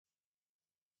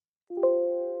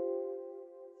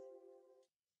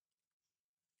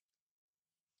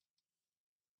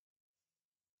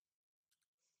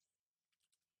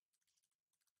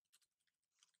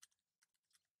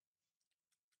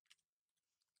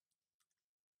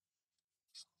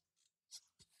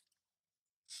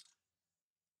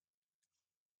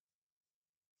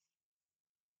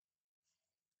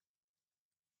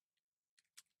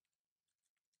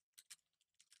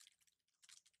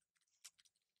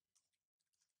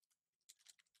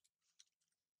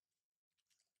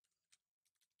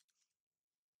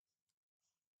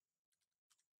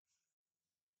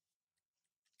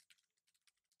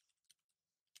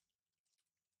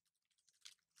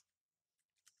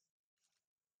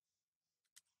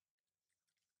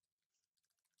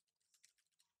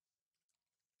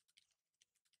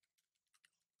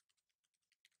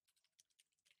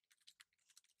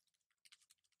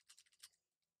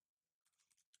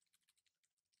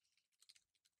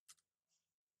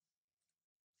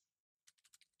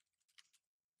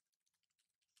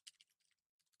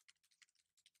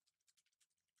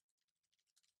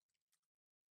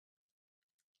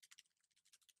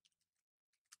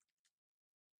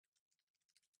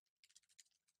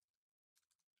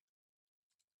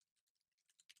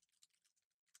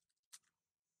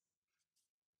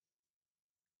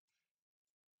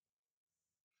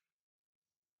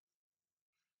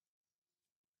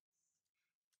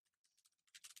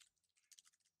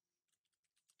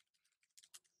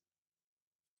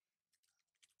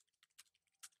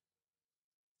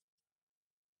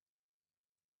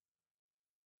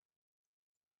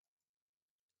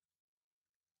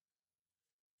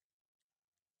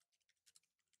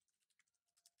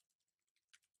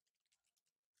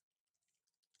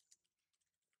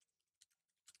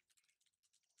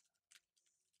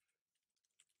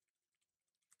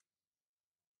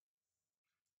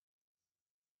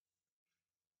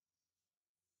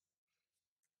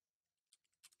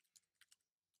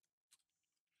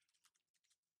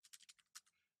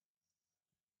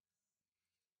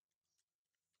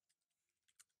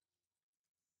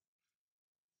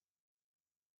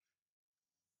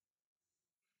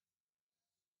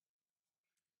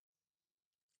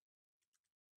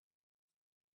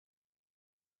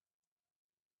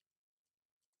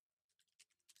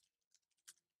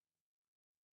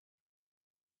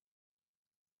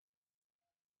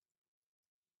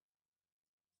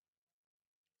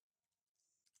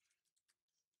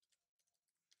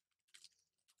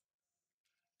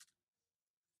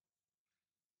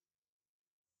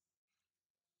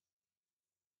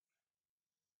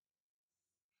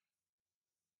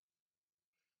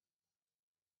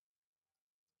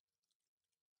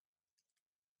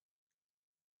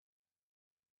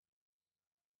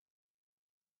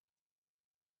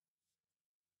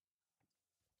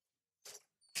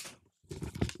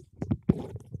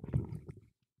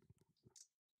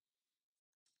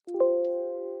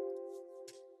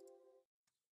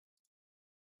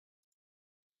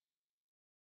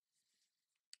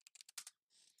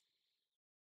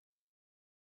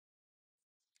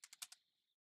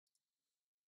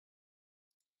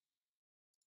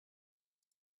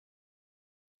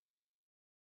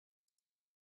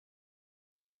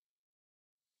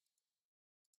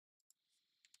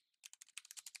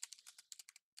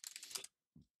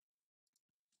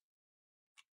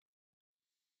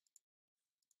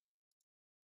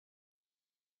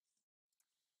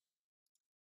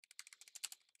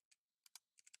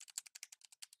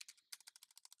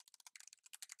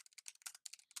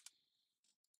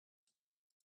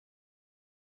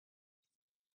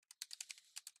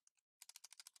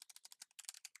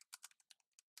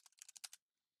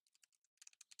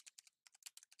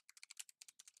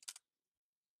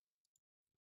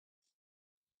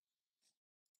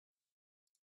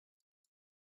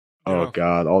Oh Yeah.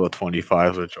 god, all the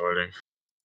 25s are joining.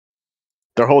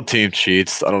 Their whole team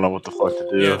cheats. I don't know what the fuck to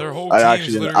do. Yeah, their whole team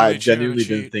is literally I cheating genuinely to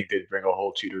cheat. didn't think they'd bring a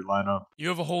whole cheater lineup. You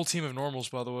have a whole team of normals,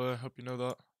 by the way. I hope you know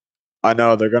that. I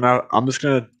know they're gonna. I'm just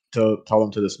gonna tell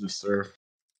them to dismiss Surf.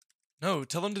 No,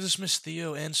 tell them to dismiss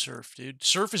Theo and Surf, dude.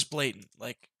 Surf is blatant.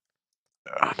 Like,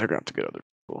 They're gonna have to get other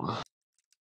people.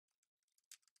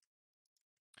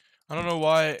 I don't know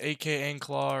why AK and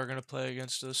Claw are gonna play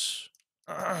against us.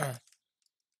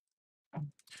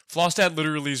 Flostad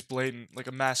literally is blatant, like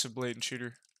a massive blatant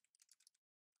cheater.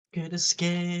 Good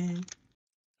escape.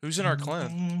 Who's in our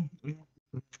clan?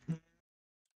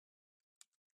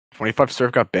 25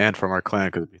 Surf got banned from our clan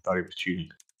because we thought he was cheating.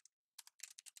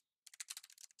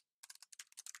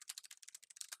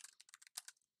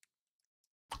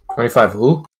 $25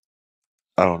 who?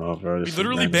 I don't know, bro. We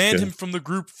literally banned him from the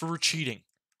group for cheating.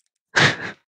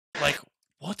 Like,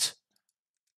 what?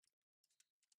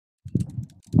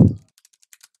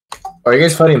 Are you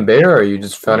guys fighting Bear or are you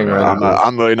just fighting random?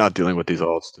 I'm really not dealing with these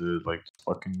ults, dude. Like,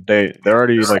 fucking, they're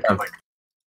already like.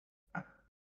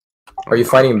 Are you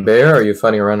fighting Bear or are you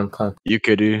fighting a random clan? You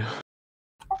kiddie?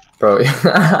 Bro,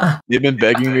 You've been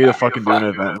begging me to fucking do an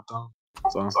event with them.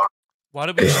 So. Why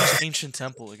did we choose Ancient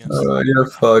Temple against them? oh, you're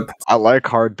fucked. I like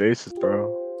hard bases,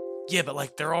 bro. Yeah, but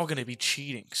like they're all gonna be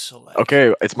cheating, so like.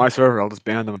 Okay, it's my server. I'll just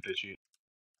ban them if they cheat.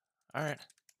 All right.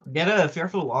 Get a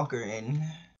Fearful Walker in.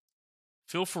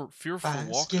 Fearful Walker.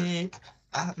 Escape.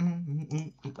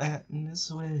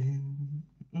 This way.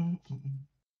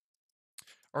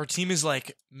 Our team is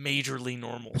like majorly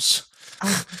normals.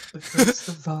 First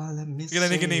of all, let me You're gonna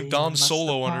make a name Don say I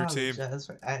Solo must on your team. apologize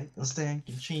for acting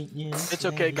stinking, cheating you. It's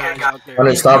okay, guys out there.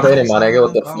 Wanna stop hating, my nigga?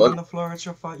 What the I'm on fuck? the floor, it's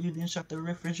your fault. You didn't shut the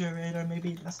refrigerator.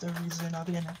 Maybe that's the reason I'll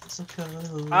be an acting so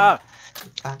cold. Ah,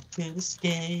 If I could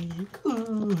escape.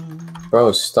 Ooh. Bro,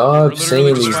 We're stop literally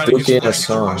singing just these trying to get stupid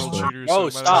some ass songs, world bro. cheaters, Bro, so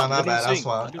it might stop. as My Let him bad, I'll sing.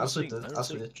 swap. Let him I'll sing. switch. Let him I'll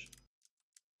sing. switch.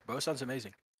 Bro, it sounds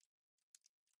amazing.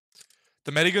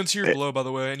 The medigun's here below, by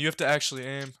the way, and you have to actually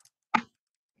aim.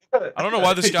 I don't know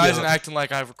why this guy isn't acting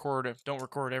like I record it. Don't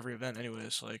record every event,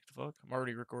 anyways. Like, fuck, I'm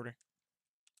already recording.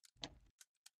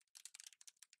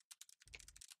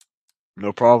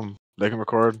 No problem. They can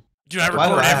record. Dude, I Why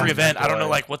do record I every have to event. I don't know record?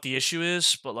 like what the issue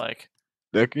is, but like,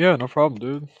 Yeah, no problem,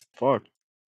 dude. Fuck.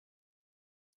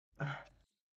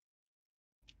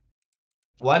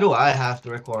 Why do I have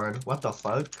to record? What the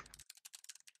fuck?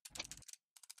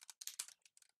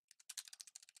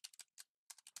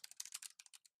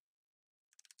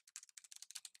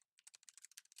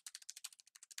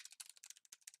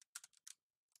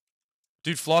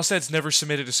 dude, Flossad's never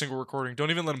submitted a single recording. Don't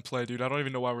even let him play, dude. I don't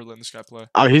even know why we're letting this guy play.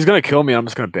 Oh, he's gonna kill me. I'm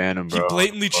just gonna ban him, He bro.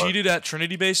 blatantly Fuck. cheated at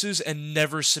Trinity bases and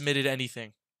never submitted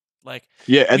anything. Like,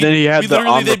 Yeah, and then he had the literally,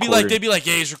 on they'd be recording. like,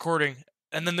 yeah, he's recording,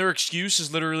 and then their excuse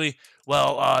is literally,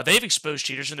 well, they've exposed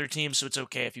cheaters in their team, so it's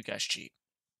okay if you guys cheat.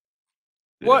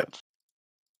 What?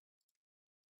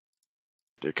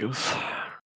 Ridiculous.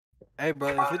 Hey, bro,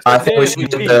 if it's I okay think we if should we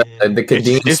get cheat, the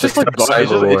Kadeem It's just like to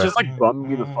it's just war. like bumming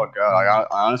me the fuck out. Like, I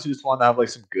honestly just want to have like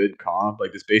some good comp.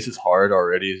 Like this base is hard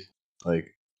already.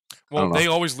 Like, Well, don't they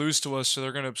know. always lose to us, so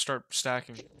they're gonna start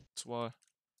stacking. That's why.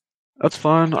 That's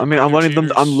fine. I mean, They're I'm letting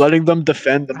cheaters. them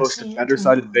defend the most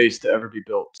defender-sided base to ever be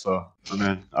built. So, I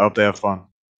mean, I hope they have fun.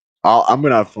 I'm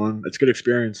gonna have fun. It's a good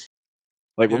experience.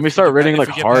 Like Yeah, when we if start get raiding pa- if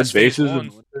like we get hard past phase bases.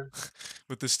 one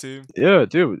with this team. Yeah,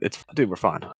 dude, we're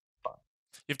fine.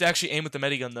 You have to actually aim with the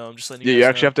medigun, though. I'm just letting Yeah, you you guys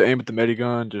actually know. have to aim at the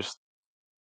medigun. Just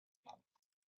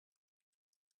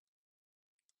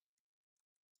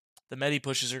The medi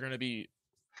pushes are gonna be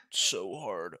so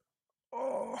hard.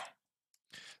 Oh.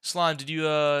 Slime, did you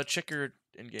check your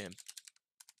in-game?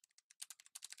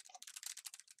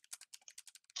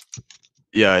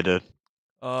 yeah, I did.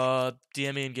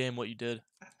 DM me in-game what you did.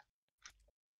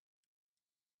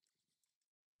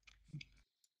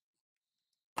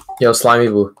 Yo, Slimy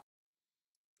Boo.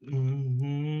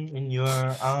 In your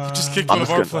You just kicked I'm one of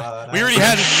just our gonna- play. We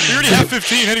already have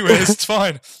 15 anyways. It's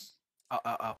fine.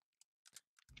 ow.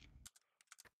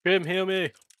 Grim, heal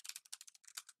me.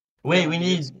 Wait, we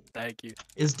need. Thank you.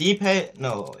 Is D-pad?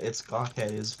 No, it's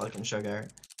Gawkhead is fucking sugar.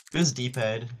 Who's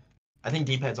D-pad? I think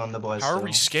D-pad's on the boys. How are still.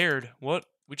 we scared? What?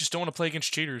 We just don't want to play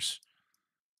against cheaters.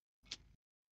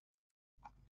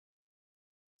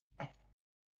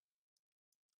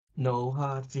 No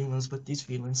hard feelings, but these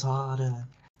feelings harder.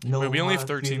 No Wait, we only have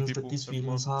hard 13 feelings, people. but these Never mind.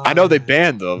 feelings harder. I know they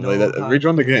banned them. Like, No that,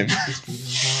 rejoin the game. hard feelings, but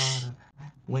these feelings harder.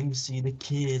 When you see the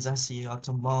kids, I see y'all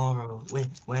tomorrow. Wait,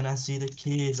 when I see the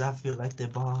kids, I feel like they're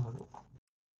borrowed.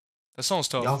 That sounds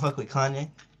tough. Y'all fuck with Kanye?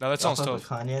 No, that Y'all sounds fuck tough.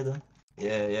 with Kanye though?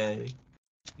 Yeah.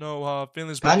 No,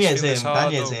 feelings, but Kanye's feelings him.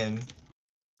 hard, Kanye's though. him.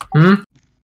 Hmm?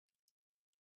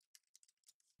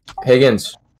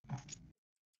 Higgins.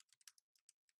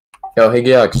 Yo,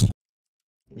 Higgy.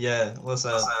 Yeah, what's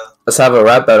up? Let's have a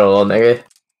rap battle, little nigga.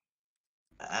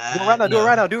 Do it right now. Do it No.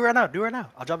 right now. Do it right now. Do it right now.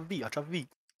 I'll drop a beat. I'll drop a beat.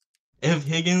 If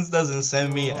Higgins doesn't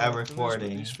send me a feelings, but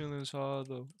recording, these feelings hard,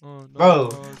 though. bro,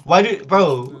 why do,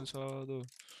 bro? Feelings hard, though.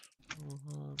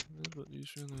 But these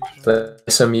feelings Play hard.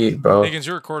 some mute, bro. Higgins,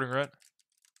 you're recording, right?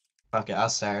 Fuck it, I'll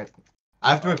start.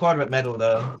 I have to record with metal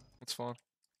though. That's fine.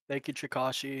 Thank you,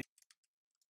 Chikashi.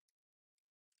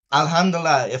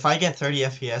 Alhamdulillah, if I get 30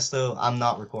 FPS though, I'm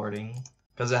not recording.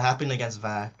 Because it happened against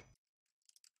VAC.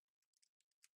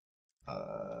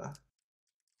 How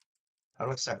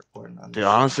do I start recording on Dude, this?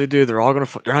 honestly, dude, they're all gonna.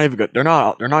 They're not even good. They're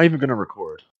not even gonna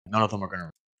record. None of them are gonna.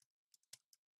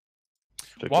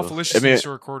 Waffleicious I mean, needs to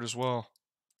record as well.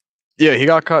 yeah, he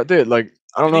got caught. Dude, like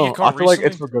I don't Didn't he know. get caught I feel like it's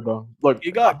recently? for good though. Look,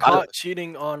 He got I- caught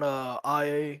cheating on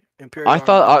IA Imperial. I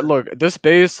thought, Armor. look, this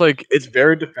base, like, it's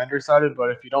very defender sided,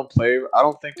 but if you don't play, I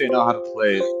don't think they know how to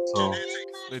play it. So,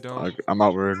 They don't. like, I'm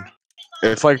not worried.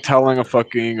 It's like telling a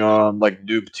fucking, like,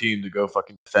 noob team to go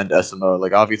fucking defend SMO.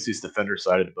 Like, obviously it's defender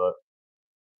sided, but.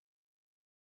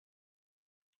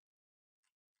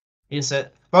 You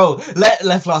said, bro,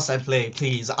 let Floss side play,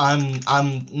 please.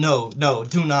 No,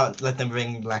 do not let them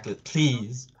bring Blacklist,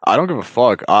 please. I don't give a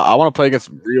fuck. I want to play against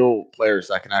real players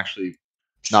that can actually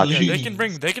not Yeah, cheat.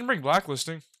 they can bring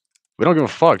blacklisting. We don't give a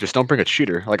fuck. Just don't bring a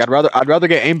cheater. Like, I'd rather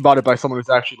get aimbotted by someone who's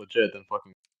actually legit than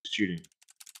fucking cheating.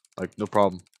 Like, no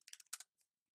problem.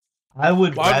 I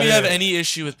would Why would we have rather- any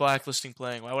issue with blacklisting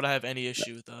playing? Why would I have any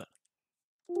issue with that?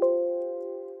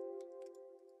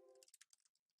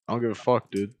 I don't give a fuck,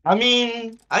 dude. I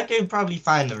mean, I could probably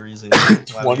find a reason why we might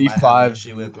have an 25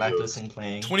 issue with blacklisting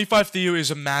playing. 25 Theo is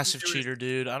a massive cheater,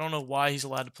 dude. I don't know why he's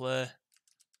allowed to play.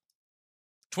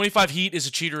 25 Heat is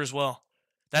a cheater as well.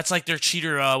 That's like their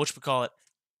cheater, whatchamacallit.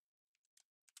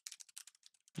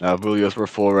 Julius, we're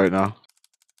full right now.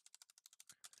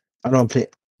 I don't play.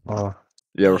 Oh,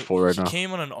 Yeah, we're full right He now.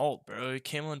 came on an alt, bro. He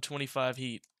came on 25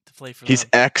 Heat to play for He's them.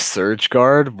 ex-Surge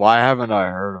Guard? Why haven't I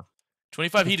heard of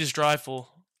 25 Heat is dry full.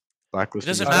 It Blacklisting?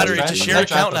 doesn't Oh, matter. that's It's a right. shared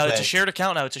That's right account to now. It's a play. shared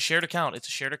account now. It's a shared account. It's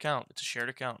a shared account. It's a shared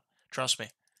account. Trust me.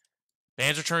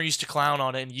 Bands Return used to clown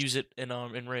on it and use it in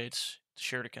raids. It's a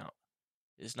shared account.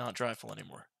 It is not dry full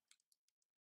anymore.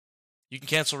 You can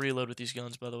cancel reload with these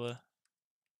guns, by the way.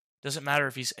 Doesn't matter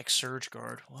if he's ex-Surge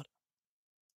Guard. What?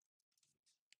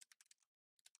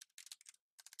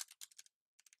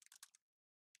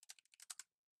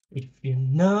 If you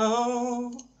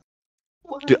know.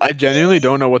 Dude, I genuinely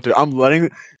don't know what to. I'm letting.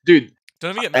 Dude,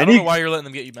 Don't even get mad. I don't know why you're letting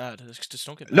them get you mad. Just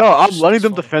don't get mad. no, It's I'm just- letting it's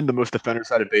them funny. defend the most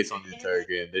defender-sided base on the entire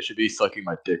game. They should be sucking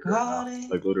my dick right now.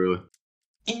 Like, literally.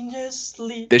 In your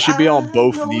sleep, They should be on I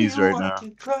both know knees you right want now. to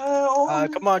cry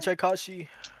on Come on, Chikashi.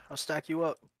 I'll stack you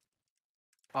up.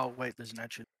 Oh wait, there's an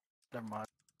entry. Never mind.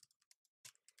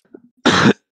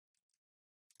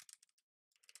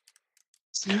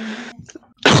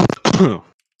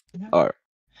 Alright.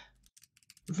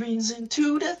 Reason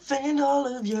to defend all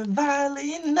of your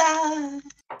violent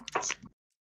nights.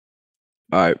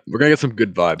 Alright, we're gonna get some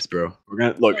good vibes, bro. We're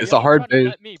gonna look. Bro, It's y'all a hard trying to base.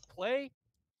 let me play?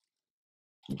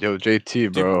 Yo,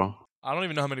 JT, bro. I don't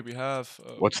even know how many we have.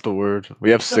 What's the word?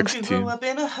 We have Don't you 16. grow up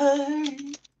in a hurry.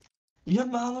 Your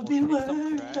mama be We'll take some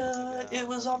worried. trash to It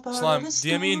was all part Slime, of the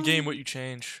DM me in game story. what you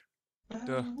change.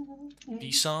 Duh.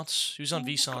 Vsance? Who's on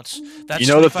Vsance? That's That's You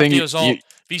know the 25 thing. Theo's alt.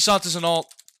 Vsance is an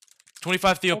alt.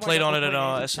 25 Theo Oh my played God, on we're it at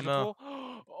playing Ancient SMO.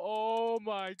 Temple? Oh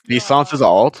my god. Vsance is an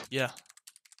alt? Yeah.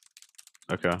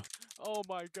 Okay. Oh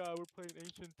my god, we're playing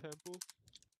Ancient Temple.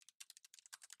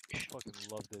 I fucking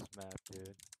love this map,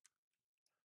 dude.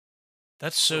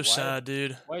 That's so Why- sad,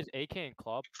 dude. Why is AK and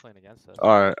Club playing against us?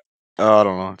 Alright. I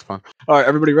don't know. It's fine. Alright,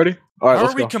 everybody ready? Alright, How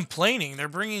let's are we go. complaining? They're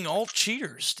bringing alt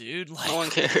cheaters, dude. Like, No one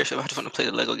cares. I just want to play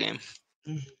the Lego game.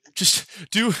 just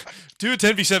do a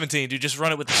 10v17, dude. Just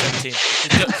run it with the 17.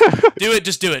 Do it.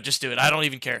 Just do it. Just do it. I don't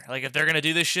even care. Like, if they're gonna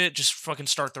do this shit, just fucking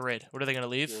start the raid. What are they gonna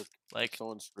leave? Yeah. Like,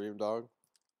 Someone stream, dog.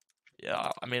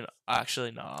 yeah. I mean,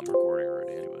 actually, no. I'm recording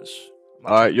already, anyways. I'm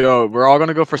not Alright, trying- yo, we're all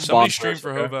gonna go for spawn Somebody stream first,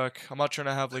 for okay? Hovak. I'm not trying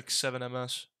to have like 7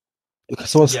 MS.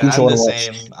 someone Yeah, screenshot I'm one the of watch.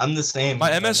 same. I'm the same.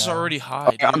 My right MS is now. already high.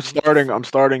 Okay, Dude. I'm What the starting. fuck? I'm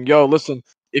starting. Yo, listen.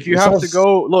 If you It have to sounds-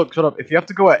 go, look, shut up. If you have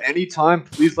to go at any time,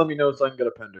 please let me know so I can get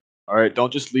a pender. All right,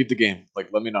 don't just leave the game. Like,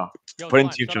 let me know. Yo, Put in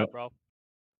Slime, team shut chat. up, bro.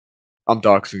 I'm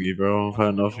doxing you, bro. I've had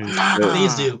enough of you.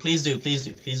 Please do, please do, please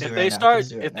do, please do. If right they now, start, please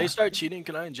do right if they now. start cheating,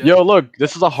 can I inject? Yo, look,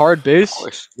 this is a hard base. Of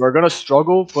course. We're gonna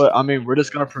struggle, but I mean, we're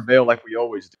just gonna prevail like we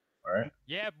always do. All right.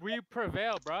 Yeah, we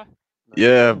prevail, bruh.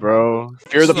 Yeah, bro.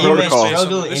 Fear the This is the hardest protocol. base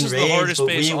struggle this in is the raids, hardest but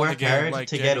base we on the work game, hard like,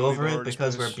 to get genuinely over the it hardest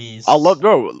because we're base. beasts. I love,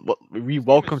 bro. We This game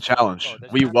welcome is so- challenge. bro,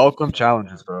 this We map is welcome so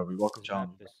challenges, fun. bro. We welcome This map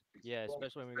challenges. is- Yeah,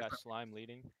 especially when we got slime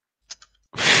leading.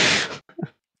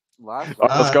 Alright,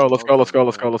 let's go. Let's go. Let's go.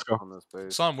 Let's go. Let's go.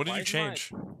 Son, what did Why you is my- change?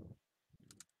 Bro,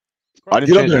 I You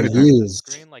didn't don't change know anything. these.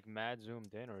 Screen like mad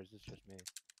zoomed in, or is this just me?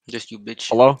 Just you, bitch.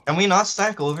 Hello? Can we not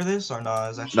stack over this or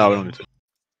not? Is actually No, we don't need to.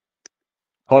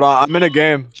 Hold on. I'm in a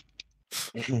game.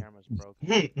 Camera's broke.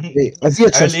 Wait, I see a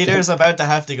Our chest. leader's about to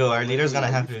have to go. Our leader's gonna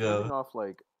have to go.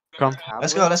 Come.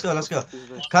 Let's go. Let's go. Let's go.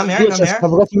 Come I here. see a Come chest. here.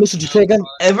 Have I got permission to play again?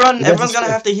 Everyone's just gonna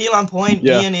go. have to heal on point.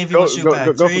 Yeah. Me and Avi Go- will shoot go- back.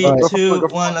 go- go for- 3, go for- 2, go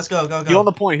for- 1. Let's go. Go. Heal on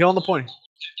Go. the point. Heal on the point.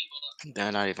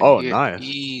 They're not even Oh, here. nice.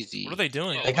 Easy. What are they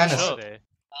doing? They kinda Shut suck. up. They-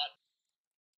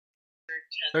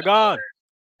 They're gone.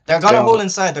 They're gonna Yeah. hold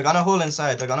inside. They're gonna hold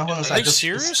inside. They're gonna hold inside. they Just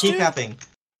serious, keep dude? capping.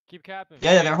 Keep capping.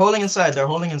 Yeah, they're holding inside. They're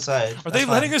holding inside. Are they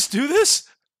letting us do this?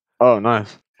 Oh,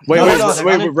 nice. Wait, No, wait, no, wait, they're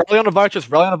wait, gonna- rally on the Vitress.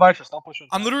 Rally on the Vitress. Don't push him.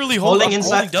 I'm literally Holding holding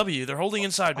inside- W. They're holding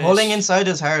inside base. Holding inside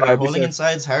is harder. Alright, be Holding safe.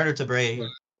 inside is harder to break.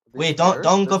 Wait,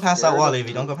 don't go past that wall,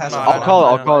 Avi. Don't go past No, that no, I'll wall. call it. no,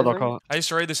 I'll no. call it. I'll call it. I used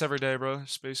to raid this every day, bro.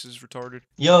 Space is retarded.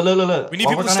 Yo, look. We need What people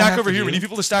we're to gonna stack have over to here. do- We need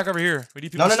people to stack over here. We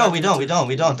need people No, to no, stack we over don't. here, We too. don't.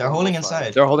 We don't. They're holding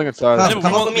inside. They're holding inside. Come, Yeah, but come we,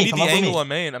 up want, with me, we need come the up with angle me. on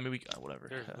main. I mean, whatever.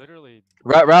 There's literally.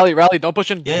 Rally. Don't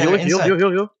push in. Yeah, Heal, they're heal.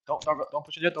 inside. Don't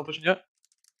push in yet. Don't push in yet.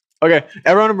 Okay,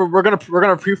 everyone, we're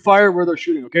gonna pre-fire where they're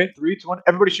shooting. Okay, 3, 2, 1.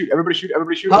 Everybody shoot. Everybody shoot.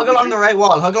 Everybody shoot. Hug everybody along shoot. the right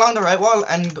wall. Hug along the right wall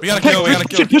and. We gotta kill. We gotta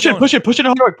kill. Keep Push going. in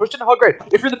hug right. Push in hug right.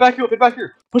 If you're in the back, hit back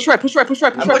here. Push right. I'm pushing to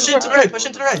the right.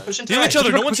 Pushing to the right. Pushing to the Heal right. each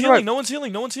other. Push No one's right. healing. No one's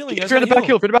healing. No one's healing. You If guys you're in the gotta back,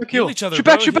 heal. If you're in the back, Heal heal. each other, Shoot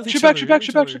bro. back. Shoot Heal back. each Shoot back. other, Shoot heal back. each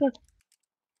Shoot back. other. Shoot back.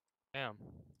 Damn.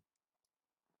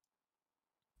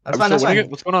 That's Are we fine. still That's winning fine. it?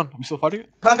 What's going on? Are we still fighting it?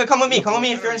 Come with me. Come with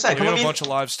me if you're inside. We Come have with a me. bunch of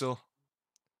lives still.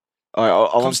 All right,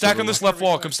 I'll Come stack on this left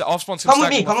wall. Come off spawn. Come with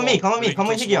me. Come with me. Come with me. Come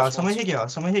with Higgy. Come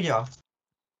with Higgy.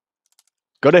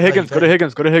 Go to Higgins. Go Go to ahead.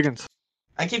 Higgins. Go to Higgins.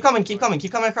 And keep coming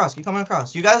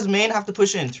across. You guys main have to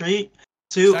push in. 3,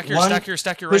 2, 1.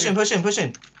 Stack here. Push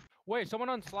in. Wait, someone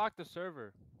unlocked the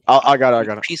server. I got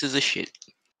it. Pieces of shit.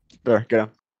 There, get him.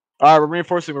 All right,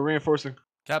 we're reinforcing.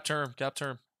 Cap term.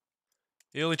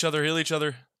 Heal each other.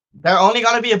 They're only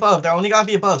gonna be above.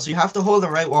 So you have to hold the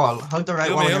right wall. Hug the right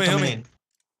Heal wall me, when you're heal me, coming in.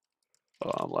 Oh,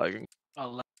 I'm lagging.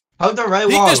 Hug the right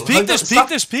wall.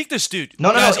 Peek this, dude. No,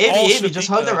 You guys all Avi, should just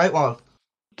peek hug the that. right wall.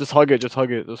 Just hug it.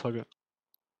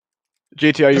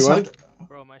 JT, are Just you hug in?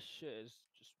 Bro, my shit is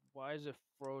just. Why is it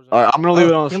frozen? All right, I'm gonna leave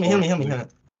it on the Heal floor. me. Heal me.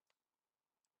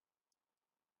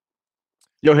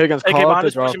 Yo, Higgins, Hey, call out behind the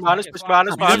us, drop. pushing behind us, push behind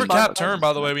us, We never behind us. capped term,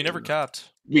 by the way. We never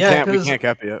capped. We Yeah, can't 'cause-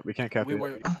 cap it yet. We can't cap We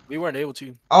it. weren't able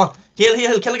to. Oh,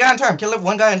 heal. Kill a guy in term. Kill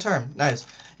one guy in term. Nice.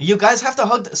 You guys have to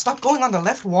hug. Stop going on the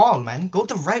left wall, man. Go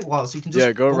to the right wall so you can just.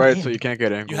 Yeah, go right in. so you can't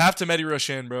get angry. You have to medi rush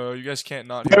in, bro. You guys can't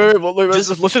not. Wait, heal. let's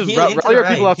Just just heal into rally the our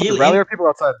people right, outside. heal Rally in. our people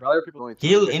outside. Rally our people.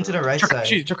 Heal into the right side.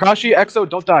 Takashi, Exo,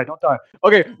 don't die.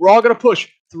 Okay, we're all gonna push.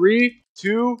 3,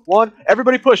 2, 1.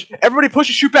 Everybody push and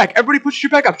shoot back. Everybody up.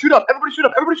 Shoot up. Everybody shoot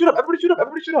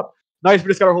up. Nice, we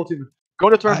just got our whole team. Go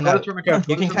to turn. Go to turn and cap.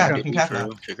 You can cap. You can cap now.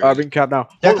 Alright, we can cap now.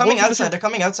 They're Hold- coming hold outside. They're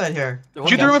coming outside here.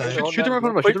 Shoot the room. outside. Shoot the room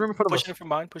in front of us. Shoot the room in front of us.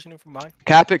 Pushing in from mine.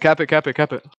 Cap it.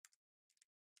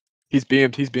 He's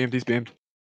beamed.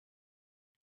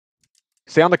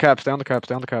 Stay on the cap. Got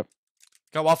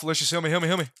Waffleicious. Heal me.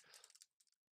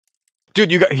 Dude,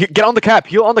 get on the cap.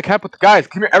 Heal on the cap with the guys.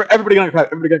 Come here. Everybody get on the cap.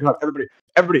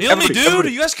 Everybody. Heal me, dude.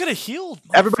 You guys could have healed.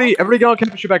 Everybody get on cap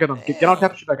and shoot back at them. Get on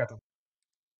cap and shoot back at them.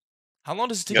 How long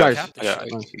does it take Guys, to cap this Yeah.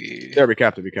 shit? There, we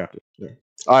capped it. There.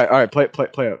 Alright, play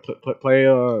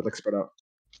like spread out.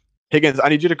 Higgins, I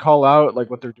need you to call out like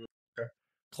what they're doing.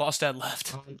 Clawstad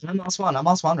left. I'm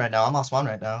on spawn right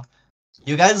now.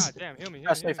 You guys, God damn, heal me.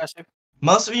 Fast safe.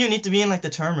 most of you need to be in like the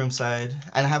term room side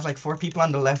and have like 4 people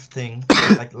on the left thing,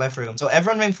 like left room. So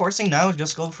everyone reinforcing now,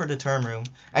 just go for the term room.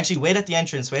 Actually, wait at the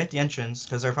entrance,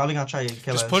 because they're probably gonna try to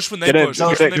kill Just us. push when they Get in, push. so-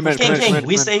 Push when they come in, push. come in, King, come in.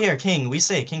 we stay here.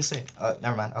 King stay.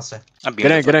 Never mind, I'll stay.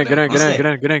 Get in. They're gonna Get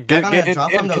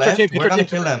drop in. from the Get left. your team, We're gonna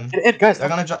kill them. Get in, guys. They're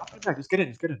gonna drop. Just get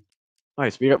in.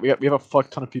 Nice. We have a fuck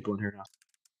ton of people in here now.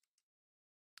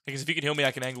 Because if you can heal me,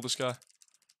 I can angle this guy.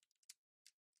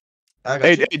 I got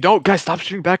Hey, you. don't guys, stop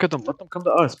shooting back at them. Let them come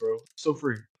to us, bro. So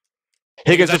free.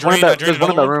 Higgins, I there's one in drained that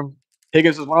another room.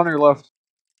 Higgins, there's one on your left.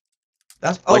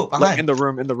 That's Like behind. in the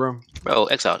room. Bro,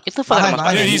 X out. Get the fuck out of my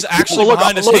Behind Dude, you. he's actually Look,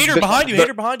 behind us. look, Hater the- behind you. the-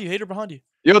 Hater behind you.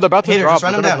 Yo, they're about to Hater, drop. just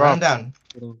run him They're down. gonna Run him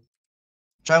drop. down.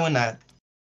 Try win that.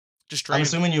 Just I'm drain.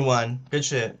 assuming you won. Good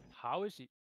shit. How is he?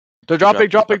 They're dropping.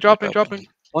 Drop. One Hater, drop.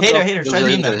 try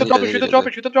leading Shoot them.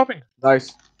 the dropping.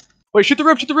 Nice. Wait, shoot the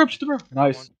room.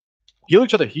 Nice. Heal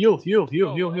each other. Heal. Over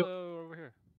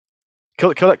here. Kill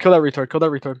that retard. Kill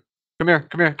that retard. Come here.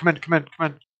 Come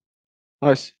in.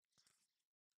 Nice.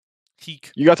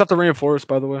 Teak. You guys have to reinforce,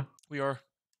 by the way. We are.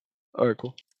 All right,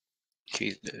 cool.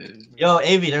 She's dead. Yo,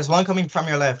 AV, there's one coming from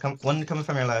your left. One coming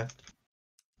from your left.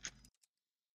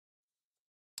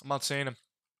 I'm not seeing him.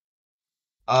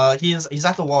 He's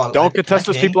at the wall. Don't contest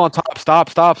those people on top. Stop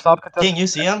contesting. King, you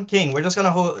see him? King, we're just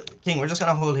gonna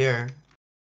hold here.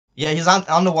 Yeah, he's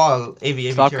on the wall.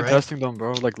 AV, Stop to your right. contesting them,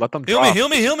 bro. Like, let them Heal drop.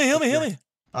 me.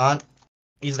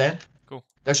 He's dead. Cool.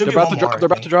 There should They're be about one to drop. more, They're I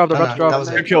about to drop. They're think. about to No, no, drop. that was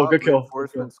Good it. kill. Good kill.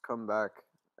 Reinforcements come back,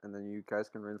 and then you guys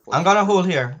can reinforce. I'm gonna hold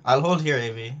here. I'll hold here,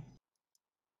 AV. In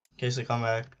case they come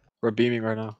back. We're beaming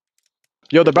right now.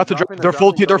 Yo, they're about to drop. dropping, Their they're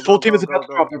full team. dropping. Their full Go, team go, is about go, to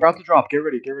go. drop. They're about to drop. Get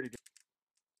ready.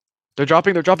 They're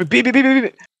dropping. Beat.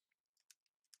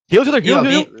 Heal each other. Heal.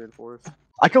 Reinforce.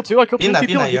 I killed two. Keep Beam that,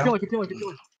 healing.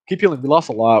 Keep healing. We lost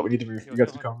a lot. We need to you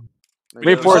guys to come. Make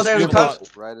Reinforce, sure they reinforce.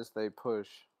 push right as they push.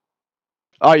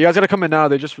 Oh, you guys gotta come in now.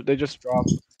 They just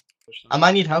dropped. I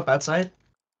might need help outside.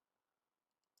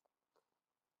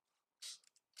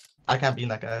 I can't beam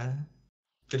that guy.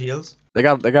 Good heals. They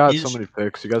got He's- so many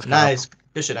picks. You guys. Can Nice.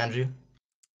 Good shit, Andrew.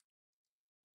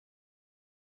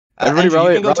 Everybody Andrew,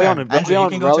 rally you can go turn. Andrew, you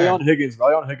can go rally turn. on Higgins.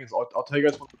 I'll tell you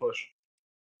guys when to push.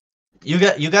 You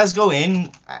guys go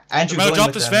in. Andrew, They're about to go in drop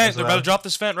with this them vent. as They're well. about to drop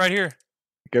this vent right here.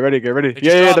 Get ready. They Yeah, just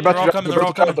they're dropped. about They're all to drop. coming, They're they're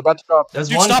all about to drop. There's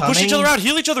Dude, one stop coming. pushing each other out.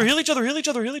 Heal each other. They're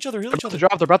about to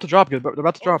drop. They're about to drop.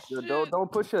 Yeah,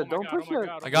 don't push it. Don't push it.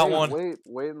 I got one.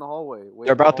 Wait in the hallway.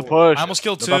 They're about to push. I almost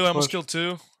killed They're two. about to I almost push. killed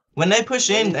two. When they push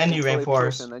in, then you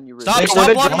reinforce. Stop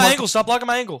When blocking my they- angle. Stop blocking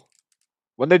my angle.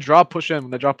 When they drop, push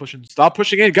in. Stop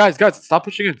pushing in, guys. Stop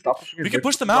pushing in. We can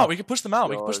push them out. We can push them out.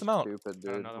 Stupid,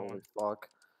 dude. Another Holy one. fuck.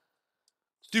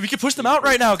 Dude, we can push them out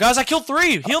right now, guys. I killed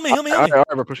three. Heal me. All right,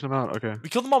 we're pushing them out. Okay. We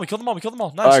killed them all.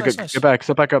 All Nice, right, nice. get back.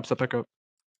 Step back up.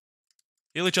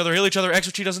 Heal each other.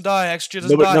 Extra doesn't die.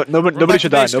 Nobody Run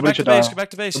should back die. to base, Go back to base. Go back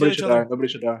to base. Heal each other. Nobody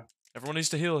should die. Everyone needs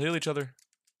to heal each other.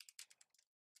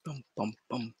 I'm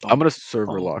gonna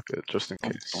server lock it just in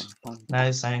case.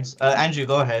 Nice. Andrew,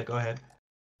 go ahead.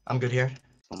 I'm good here.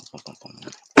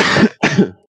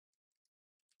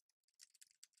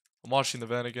 I'm watching the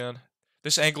vent again.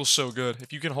 This angle's so good.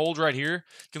 If you can hold right here,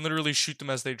 you can literally shoot them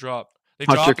as they drop.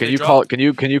 Hunter, can you call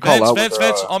out?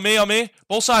 Vents, on me.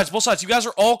 Both sides. You guys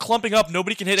are all clumping up.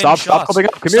 Nobody can hit Stop any shots. clumping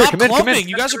up. Come Stop in. clumping.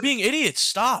 You guys are being idiots.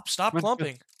 Stop on.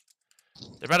 clumping.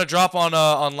 They're about to drop on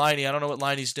Liney. I don't know what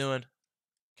Liney's doing.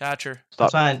 Catch her.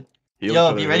 That's fine. Heal Yo,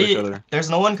 each be other, ready. heal each other. There's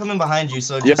no one coming behind you,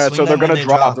 so just Yeah, swing so they're them when gonna they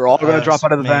drop. They're all gonna Uh, drop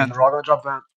out of the main. van. They're all gonna drop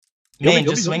van. Heal Main,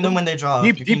 me, just heal me, swing heal them me. when they drop.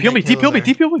 Deep You can heal me. get Deep heal me. kills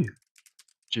there. Deep heal me.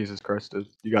 Jesus Christ, dude.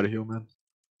 You gotta heal, man.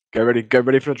 Get ready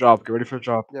for the drop.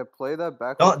 Yeah, play that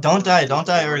back. Don't die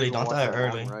Right.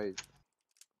 early. Right.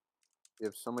 You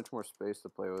have so much more space to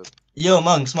play with. Yo,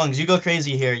 monks, you go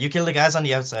crazy here. You kill the guys on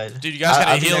the outside. Dude, you guys I'll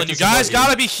gotta be heal, there and to you guys support you.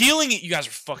 gotta be healing it. You guys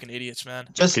are fucking idiots, man.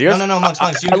 Just Can you guys- no, monks. You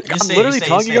I'm stay. literally you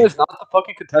telling stay. you guys not to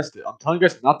fucking contest it. I'm telling you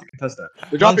guys not to contest that.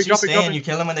 They're dropping, Monks, you stay and you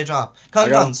kill them when they drop. Come I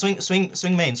got on, swing main.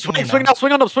 Swing main Swing now. on them,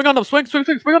 swing on them, swing on them, swing on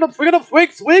them, swing on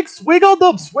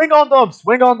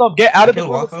them. Get out of the Kill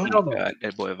way. Waco. Swing on them. God,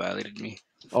 that boy violated me.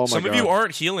 Oh my Some god. of you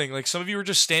aren't healing. Like some of you are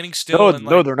just standing still. No, and,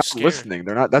 like, they're not scared. listening.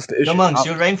 They're not. That's the issue. No, monks, Not-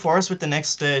 you'll reinforce with the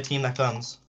next team that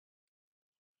comes.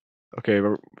 Okay,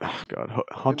 oh God,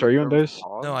 Hunter, are you in base?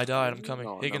 No, I died. I'm coming.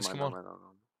 Higgins, never come on. mind, never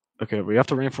mind. Okay, we have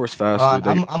to reinforce fast.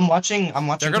 dude. I'm watching. They're gonna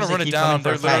 'cause they run it keep down. coming for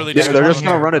They're a flank. literally Yeah, just they're running just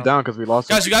gonna here. run it down because we lost.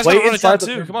 Guys, you guys Play gotta run it inside down the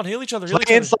too. term- Come on, heal each other. Play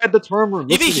inside the term room.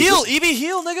 EV Listen,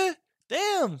 heal, nigga.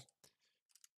 Damn.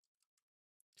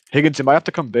 Higgins, you might have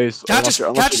to come base. Catch us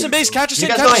in base. Catch us in.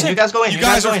 Catch us in. You guys go in. You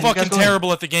guys are go in, fucking go in.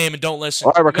 terrible at the game and don't listen.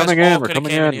 All right, we're You guys coming all in. We're coulda coming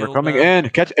came and in. We're healed, coming man. in.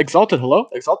 Catch Exalted. Hello,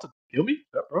 Exalted. Heal me.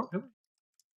 Yeah, bro. Heal me.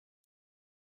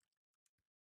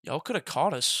 Y'all could have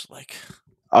caught us. Like,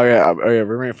 Oh yeah.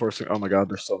 We're reinforcing. Oh my God,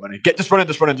 there's so many. Just run in.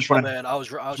 My bad. I was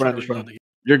Just trying run to in. reload the-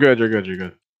 You're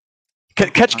good.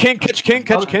 Catch King.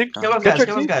 Kill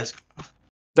those guys.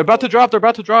 They're about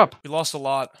to drop. we lost a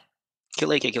lot.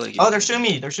 Kill AK. Oh, they're shooting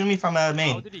me. They're shooting me from How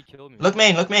main. did he kill me? Look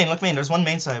main. There's one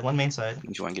main side.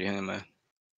 You want to get him, man?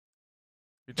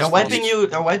 We They're just wiping lost. you.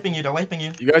 They're wiping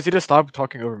you. You guys need to stop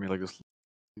talking over me like this.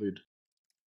 Lead.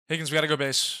 Higgins, we gotta go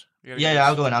base. Yeah,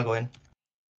 I'll go in.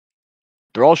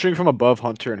 They're all shooting from above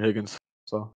Hunter and Higgins,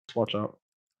 so just watch out.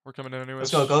 We're coming in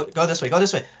anyways. Let's go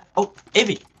this way. Oh,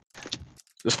 AV.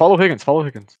 Just follow Higgins.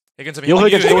 Higgins, I'm Heal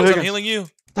healing you. Higgins, heal Higgins, I'm Higgins. healing you.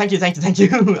 Thank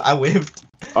you. I whiffed.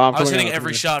 I'm I was coming hitting in,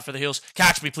 every coming shot for the heals.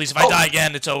 Catch me, please. If I die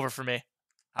again, it's over for me.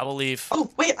 I will leave. Oh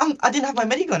wait, I didn't have my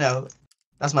medigun out.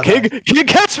 That's my in. bad. King,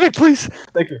 catch me, please.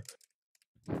 Thank you.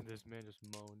 This man just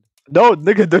moaned. No,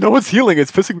 nigga, no one's healing.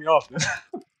 It's pissing me off.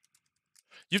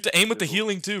 You have to aim with the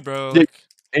healing too, bro. Yeah, Like,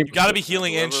 aim you gotta for be it.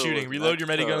 healing and Whoever shooting. was Reload your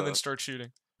next, medigun and then start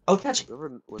shooting. Oh, catch.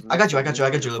 Whoever was I got next you, to I got you, I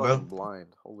got me you, was bro. fucking blind.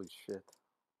 Holy shit.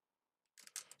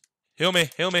 Heal me,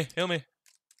 heal me, heal me.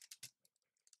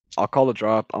 I'll call the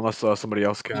drop unless somebody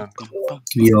else can.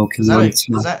 Yo, can Is you that, wait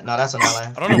is that? No, that's an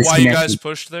ally. I don't know why you guys disconnected.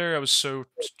 pushed there. I was so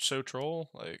troll.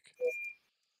 Like,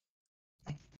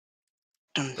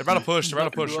 they're about to push. They're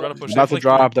about to push. They're about to push. They About have to like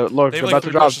drop. three, Look, they they're have like about to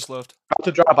 3 drop. pushes left. About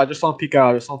to drop. I just saw him peek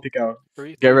out. I just saw him peek out.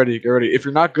 Get ready. Get ready. If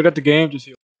you're not good at the game, just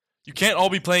heal. You can't all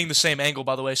be playing the same angle,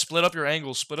 by the way. Split up your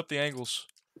angles. Split up the angles.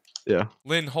 Yeah.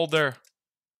 Lynn, hold there.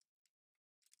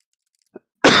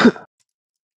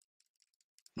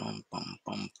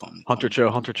 Hunter,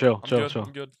 chill. Hunter, chill. I'm Chill, good. chill.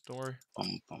 I'm good. Don't worry.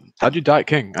 How'd you die,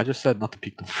 King? I just said not to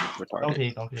peek them. Don't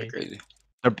peek, don't peek. Crazy.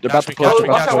 They're about to me, push. catch Oh, me,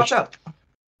 They're watch about out, to watch push. out. They're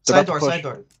Side about to door, push. side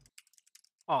door.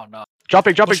 Oh no.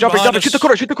 Jumping. Pushing Shoot the behind corner. Shoot the us.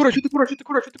 corner. Shoot the corner. Shoot the corner. Shoot the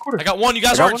corner. Shoot the corner. I got one. You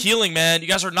guys I got aren't one. healing, man. You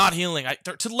guys are not healing.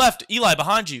 To the left. Eli,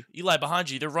 behind you. Eli, behind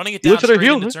you. They're running it Heal down each other, straight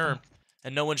heal, into heal. term.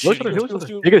 And no one's Heal each other. shooting. Heal each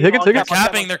other. Higgins. They're Higgins.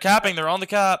 capping. They're capping. They're on the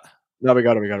cap. No, we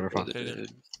got it. We got it. We're fine. Okay.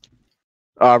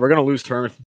 We're gonna lose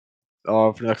turn.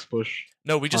 For the next push.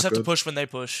 No, we just Not have to good. push when they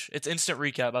push. It's instant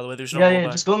recap, by the way. There's no Yeah, yeah,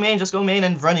 rollback. just go main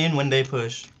and run in when they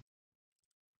push.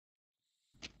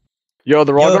 Yo,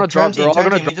 they're all Yo, gonna drop. They're all turn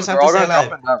gonna team, we drop. just They're have all to gonna stay drop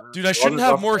alive. in that room. Dude, I They're all shouldn't gonna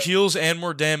have drop more in. heals and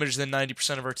more damage than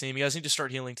 90% of our team. You guys need to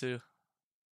start healing too.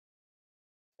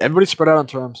 Everybody spread out on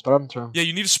term. Spread out on term. Yeah,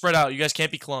 you need to spread out. You guys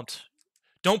can't be clumped.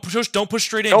 Don't push. Don't push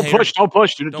straight in. Don't hater. push. Don't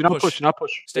push. Do Don't not push. push. Do not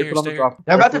push. Stay Wait here, for them stay to here. drop.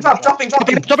 They're about to drop, dropping. Jump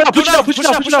out. Push it out. Push it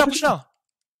out. Push it out. Push now.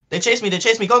 They chase me,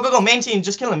 go. Main team,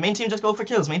 just kill him. Main team, just go for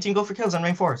kills. Main team, go for kills and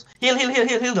reinforce. Heal though.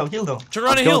 Turn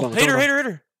around and I'm heal. killing them,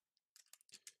 Hater.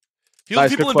 Heal the Nice,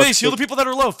 people good in clutch, base. Heal good- the people that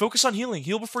are low. Focus on healing.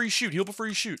 Heal before you shoot.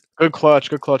 Good clutch.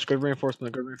 Good clutch. Good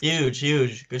reinforcement. Good reinforcement.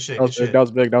 Huge. Good shit, That was big. That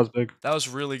was big. That was big. That was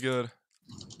really good.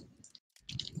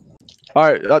 All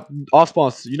right. Off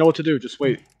spawns. You know what to do. Just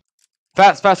wait.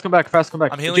 Fast. Come back.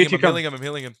 I'm healing JT him. I'm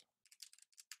healing him.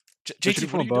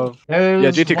 JT, what are you doing?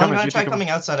 There's JT one coming, gonna JT try coming. coming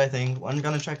outside, I think. One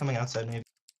gonna try coming outside, maybe.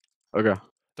 Okay.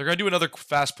 They're gonna do another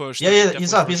fast push. Yeah, They're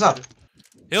he's definitely up.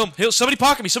 Heal him. Somebody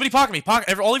pocket me.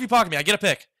 All of you pocket me. I get a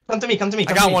pick. Come to me.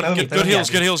 I got one. Good heals.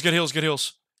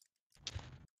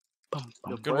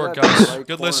 Good work, guys.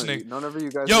 Good listening. None of you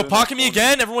guys. Yo, pocket me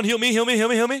again. Everyone heal me. Heal me.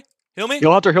 Heal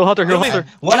Hunter.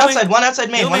 One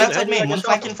outside main, Heal one me. outside main, one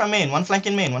flanking from main, one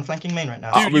flanking main right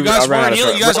now. Dude, you guys weren't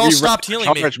healing. You guys all stopped healing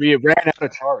me. We ran out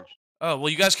of charge. Oh, well,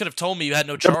 you guys could have told me you had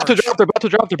no They're charge. about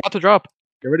to drop.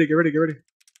 Get ready.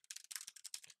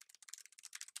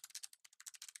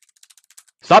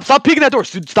 Stop peeking that door.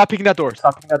 Stop peeking that door.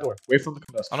 Wait for them to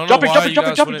come. I don't know why you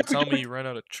guys wouldn't tell me you ran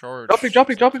out of charge.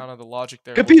 Jumping. Kind of the logic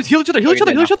there. Good piece. Heal each other. Heal each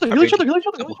other. Kill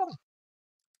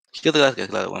the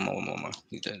guy. One more.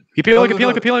 He's dead. Keep Go.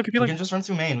 healing. We can just run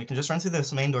through main. We can just run through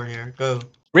this main door here. Go.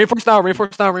 Reinforce now. We're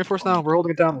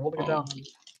holding it down.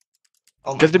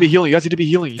 Oh You guys need to be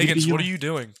healing. Higgins, what are you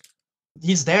doing?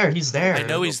 He's there. I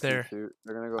know he's there.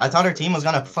 I thought our team was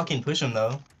gonna fucking push him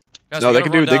though. Guys, No, we they gotta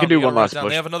can do- run they can down, do we one gotta run last down.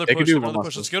 push. They have another They can push. do Another one last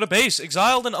push. Let's push. go to base.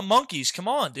 Exiled and monkeys. Come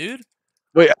on, dude.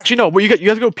 Wait, actually no. Well, you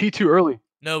guys go P2 early.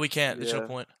 No, we can't. There's no Yeah.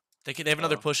 point. They have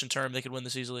another push in term. They could win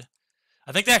this easily.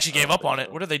 I think they actually gave up on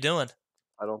it. What are they doing?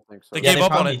 I don't think so. They Yeah, gave they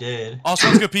up on probably it. did. All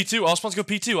spawns go P2. All spawns go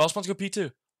P2.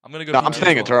 I'm gonna go. No, P2 I'm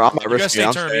staying in as well. turn. I'm not You guys risking stay it.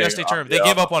 I'm term. You guys stay staying. term. They Yeah.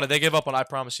 gave up on it. I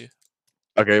promise you.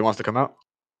 Okay, he wants to come out.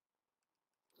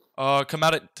 Come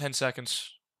out at 10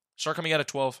 seconds. Start coming out at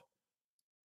 12.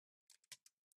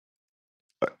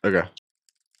 Okay.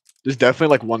 There's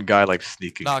definitely like one guy like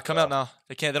sneaking. Nah, come out now.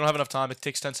 They can't. They don't have enough time. It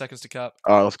takes 10 seconds to cap.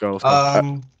 Alright, let's go.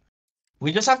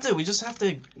 We just have to. Dude,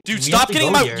 we stop have to getting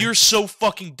him go out. here. You're so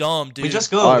fucking dumb, dude. We just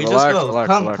go. Alright, We just relax, go. relax,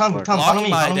 Come. relax. Follow Block me.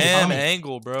 my Follow me. damn Follow me.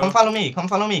 angle, bro. Come follow me. Come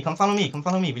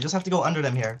follow me. We just have to go under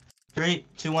them here. 3,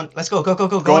 2, 1. Let's go. Go Go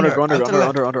under. Out to the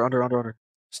left. Under.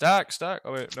 Stack.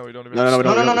 Oh wait, no, we don't even. No, we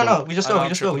don't. No. We just go. I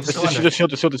know, We just go under. Just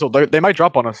shield. They might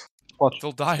drop on us. Watch.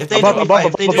 They'll die. If they Above, do, we above, fight.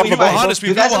 If they do, above, we above, fight. behind us,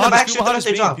 You guys in the back shoot them if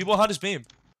they drop. People behind his beam.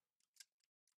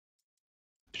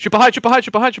 Shoot behind.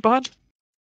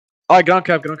 Alright, get on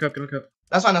cap.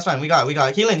 That's fine. We got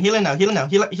it. Healing now. Heal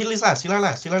his last. Heal our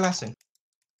last thing.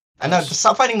 And now just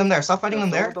stop fighting them there.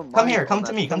 Come here. Come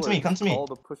to me. Come up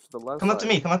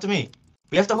to me.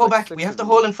 We have to hold back. We have to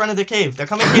hold in front of the cave. They're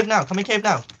coming cave now. Come in cave.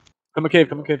 Guys.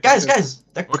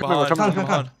 They're We're coming,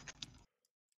 come.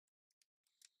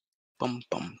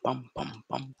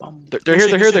 They're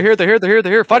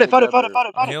here. Fight it.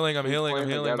 I'm healing. I'm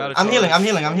out of I'm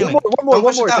healing. One more. Don't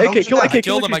push it down, don't AK, push it kill down. AK. I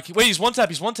killed him. Wait, he's one tap.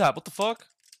 What the fuck?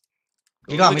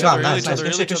 We got him. Heal Nice. each other,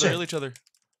 Good shit. heal each other.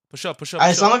 Push up.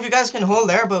 Some of you guys can hold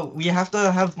there, but we have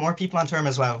to have more people on term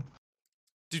as well.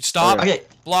 Dude, stop Okay.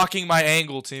 blocking my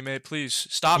angle, teammate. Please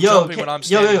stop Yo, jumping when I'm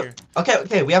standing here.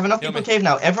 Okay, we have enough Heal people in me. cave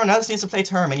now. Everyone else needs to play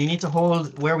term, and you need to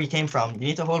hold where we came from. You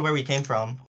need to hold where we came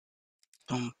from.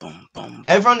 Boom, boom, boom.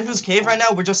 Everyone who's cave right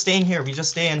now, we're just staying here. We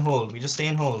just stay and hold. We just stay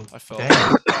and hold. I fell.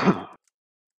 Okay?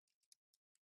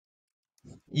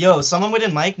 Yo, someone with a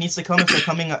mic needs to come if they're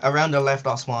coming around the left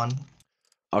off spawn.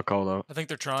 I'll call though. I think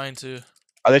they're trying to.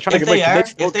 Are they trying If to get? they Can are,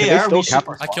 they if they can are, still we cap should.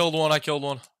 our I spawn? killed one. I killed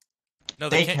one. No,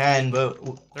 They can't. can, but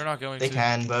They're not going they to.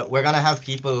 can, but we're gonna have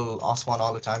people off spawn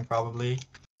all the time probably.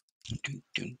 Dun,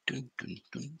 dun, dun, dun,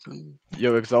 dun, dun.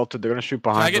 Yo, Exalted, they're gonna shoot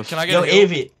Can I behind get? us. Can I get Yo, a heal?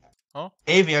 Avi. Huh?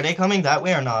 Avi, are they coming that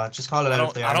way or not? Just call it out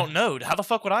if they are. I don't know. How the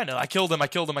fuck would I know? I killed him. I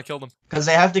killed him. I killed him. Because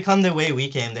they have to come the way we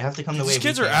came. They have to come the way These we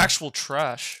kids came. are actual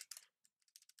trash.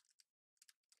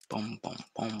 Boom, boom,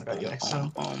 boom, I got you, boom,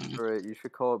 Exo. boom. Alright, you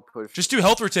should call it push. Just do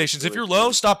health rotations. If Really you're low,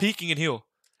 quick. stop peeking and heal.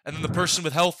 And then the person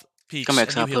with health peaks. Come here,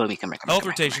 and you Exo. heal. Follow me. Come here. Come here. Health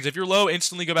Come here, rotations. If you're low,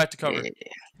 instantly go back to come cover. here.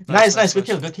 Nice. Good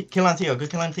kill. Good kill on Theo. Good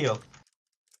kill on Theo.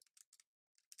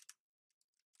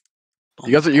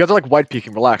 You guys are like white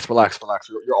peeking. Relax.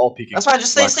 You're all peeking. That's fine.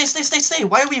 Just stay, Relax. stay.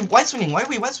 Why are we white swinging? Why are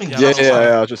we white swinging? Yeah, Yeah.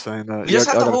 I was just saying that. We just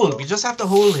have to gotta hold. go. We just have to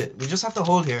hold it. We just have to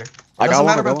hold here. It I got doesn't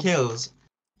one, matter I got about kills.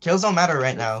 Kills don't matter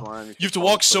right now. You have to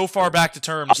walk so far back to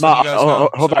term. I'm So not. you guys know,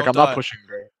 Hold so back. don't I'm not die. pushing,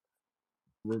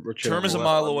 bro. We're chilling. Term is a We're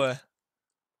mile away.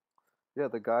 Yeah,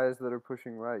 the guys that are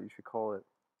pushing right, you should call it.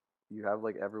 You have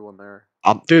like everyone there.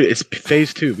 Dude, it's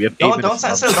phase 2. We have 8 Don't minutes.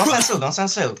 stand still.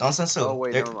 Don't stand still. Oh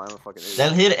wait, They're- never mind. I'm a fucking idiot.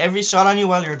 They'll hit every shot on you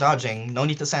while you're dodging. No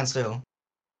need to stand still.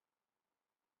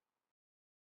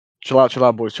 Chill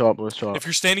out, boys. Chill out. If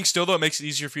you're standing still, though, it makes it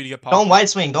easier for you to get popped. Don't wide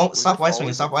swing. Don't We stop just wide always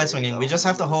swinging. Stop get wide phased. swinging. I We don't just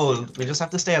have to remember hold. this We just have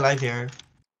to stay alive here.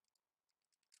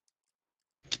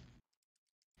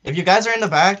 If you guys are in the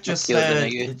back, just kill them,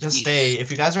 nigga. just stay.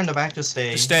 If you guys are in the back, just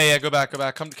stay. Just stay. Yeah, go back.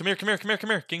 Come here. King Hater,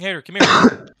 come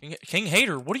here. King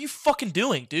Hater, what are you fucking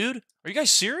doing, dude? Are you guys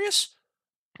serious?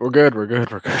 We're good.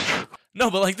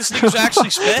 No, but like this nigga's actually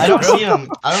spinning. I don't bro. see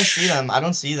them. I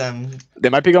don't see them. They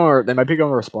might be going to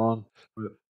respawn.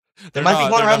 They might be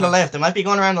going around the left. They might be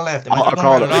going around the left. They might be going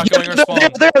around the left. Not going our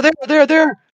spawn.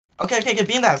 There. Okay, get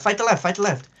beam that. Fight the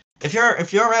left. If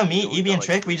you're around me, EB and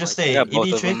Trick, we just stay. Yeah, both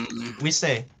EB of Trick, them. we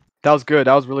stay. That was good.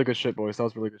 That was really good shit, boys. That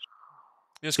was really good.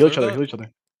 You guys Heal cleared each that?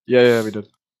 other. Yeah, we did.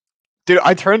 Dude,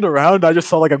 I turned around and I just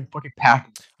saw like a fucking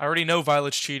pack. I already know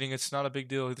Violet's cheating. It's not a big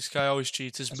deal. This guy always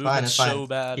cheats. His It's movement's fine. so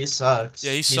bad. He sucks.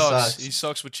 Yeah, he sucks. He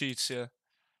sucks with cheats. Yeah.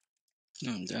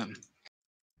 Damn.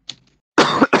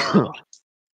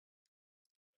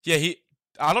 Yeah,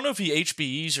 I don't know if he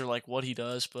HBEs or like what he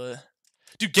does, but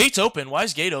dude, gate's open. Why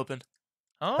is gate open?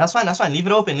 Huh? That's fine. Leave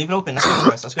it open. That's good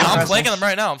for us. I'm flanking them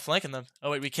right now. I'm flanking them. Oh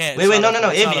wait, we can't. Wait, no. It's not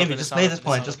Avi, open, just it's play not this open,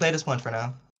 point. it's Just not play open. this point for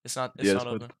now. It's not Yeah, it's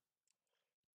open.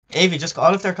 Avi, just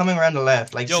call if they're coming around the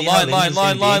left. Like, Yo, see how line. Liz is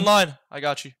gonna be? I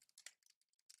got you.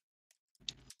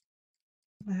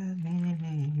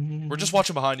 We're just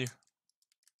watching behind you.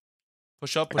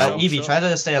 Push up. Evie, try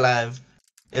to stay alive.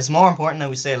 It's more important that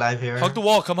we stay alive here. Hug the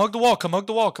wall. Come hug the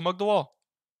wall.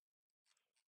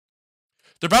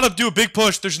 They're about to do a big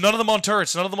push. There's none of them on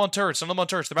turrets. They're about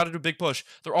to do a big push.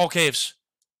 They're all caves.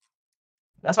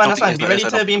 That's fine. Don't Be ready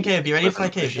to beam cave. Be ready to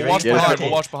fight cave. We'll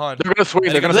watch behind. They're gonna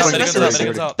swing.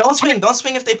 Minigun's up. Don't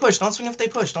swing if they push.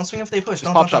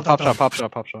 Don't Pop shot.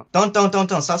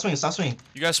 Don't. Stop swinging.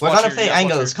 You guys We're watch gonna here, play you guys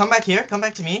watch angles. here. Come back here. Come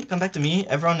back to me.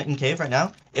 Everyone in cave right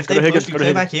now. If Go they to push, Higgins, we go to play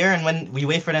Higgins. back here, and when we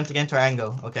wait for them to get into our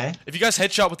angle, okay? If you guys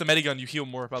headshot with the minigun, you heal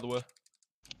more, by the way.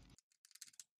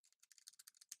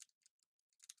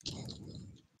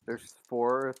 There's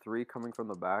 4 or 3 coming from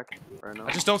the back right now.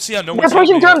 I just don't see how no They're one's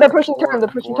pushing helping term. you. They're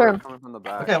pushing term. Coming from the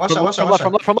back. Okay, watch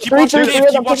out. From Keep left. watching Three cave. of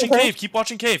Keep them watching pushing cave. Keep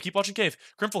watching cave. Keep watching cave.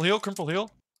 Crimple heal.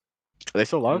 Are they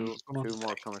still alive? 2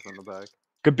 more coming from the back.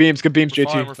 Good beams, We're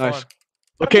JT. fine. Nice.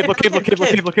 Look cave.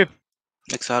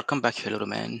 XR, come back here, little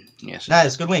man. Yes.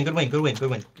 Nice, good win. I'm coming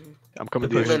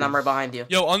to Good you. push. I'm right behind you.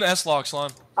 Yo, on the S-Log, Slime.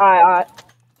 Alright.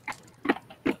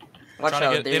 Watch Trying to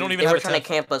out, get- they don't even they have were a trying to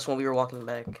temp. camp us when we were walking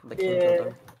back. The king Yeah. killed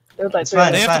them. It was like It's three fine,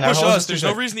 of They them. have to our push hold us. is There's too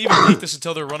no good. reason to even peek this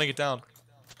until they're running it down.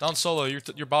 Down solo,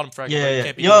 you're bottom frag. Yeah.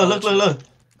 Can't be Yo, doing look.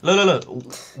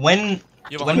 When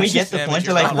You have when we 100% get the damage, point to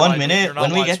you're like not 1 wide- minute, you're not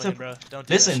when we wide get to swinging, bro. Don't do that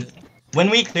listen, shit. when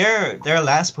we clear their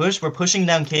last push, we're pushing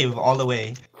down cave all the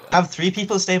way. Have 3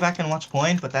 people stay back and watch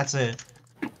point, but that's it.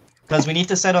 Because we need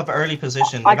to set up early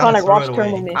position. They're gonna Iconic, throw watch it turn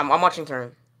away. with me. I'm watching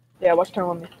turn. Yeah, watch turn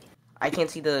with me. I can't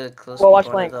see the close Well, watch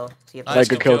people on it, flank. though. So you have to- Nice,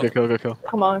 Like, good good kill.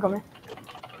 Come on here.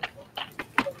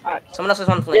 Someone else is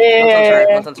on flank. Yeah.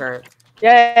 One's on turn.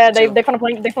 Yeah, they Two. finna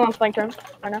flank. They finna flank turn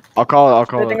right now. I'll call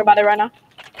They it. think about it right now.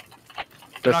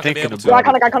 They're not gonna be thinking able to. Yo,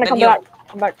 about it. iconic, come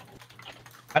Then back.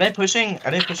 Are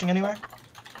they pushing anywhere?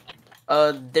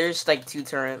 There's like 2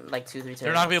 turret, like 2, 3 turrets.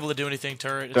 They're not gonna be able to do anything,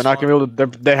 turret. They're not gonna be able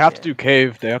to. They have to do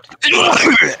cave. They have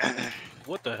to.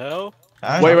 What the hell?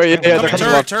 Wait, yeah, they're Coming,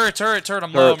 coming turret.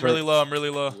 I'm low. I'm really low. I'm really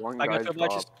low. One I guy got the dropped.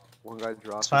 matches. One guy dropped.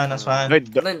 That's fine. That's fine.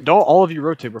 Wait, don't all of you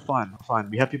rotate. We're fine. We're fine.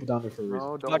 We have people down there for a reason.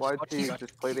 No, don't Watch, wide watch, peek. watch.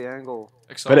 Just play the angle.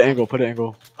 Put an angle. Put an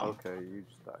angle. Okay, you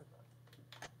just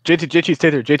died. JT, stay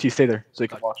there. JT, stay there, so you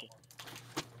can watch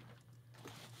it.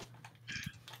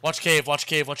 Watch cave. Watch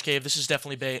cave. Watch cave. This is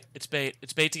definitely bait. It's bait.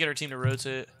 It's bait to get our team to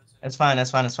rotate. It's fine.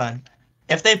 That's fine. It's fine.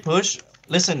 If they push,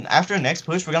 listen. After next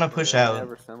push, we're gonna push Yeah, out.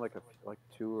 Never send like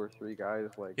 2 or 3 guys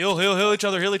like. Heal each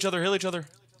other. Heal each other.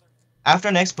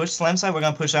 After next push slam side, we're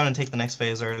gonna push out and take the next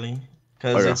phase early.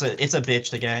 Cause Okay. it's a bitch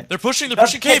to get. They're pushing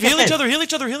cave. Heal each other. Heal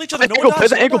each other. No one Play dies.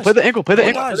 the ankle. Play the ankle. Play the No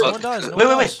one ankle. dies. No one dies. No Wait,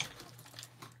 one wait, dies.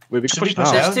 Wait, we Should can we push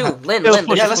push now. out? There's 2. Lynn, Yeah, Lynn,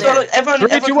 push, Yeah, there's let's two go. there. Everyone, Three,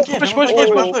 everyone two, come one, cave. push, Everyone push, come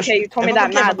push. cave, push. Okay, you told me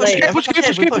Everyone that come mad cave, late. push cave,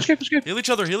 push cave. Heal each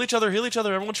other. Heal each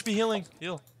other. Everyone should be healing.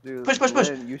 Heal. Dude, Push.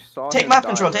 Lynn, you saw Take him map die,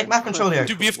 control, like, take map control here.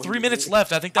 Dude, we have what 3 do you minutes mean?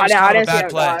 left. I think I that was kind of a didn't see bad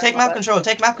that play. guy. Take map control,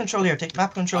 take map control here, take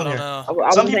map I control don't here. know.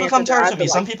 Some people come turrets with me,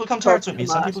 some people come turrets with me,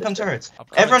 some people come turrets.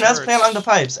 Everyone else play along the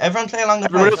pipes, everyone play along the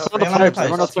Everyone pipes, else play play on along the the pipes.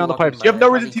 Everyone pipes. else play on the pipes. You have no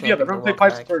reason to TP up. Everyone play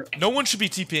pipes first. No one should be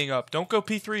TPing up. Don't go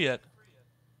P3 yet.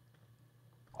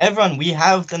 Everyone, we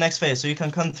have the next phase, so you can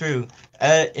come through.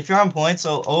 If you're on point,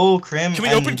 so Crim Can we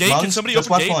and open gate? Monks, Can somebody just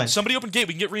open watch gate? point. Somebody open gate.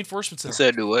 We can get reinforcements in.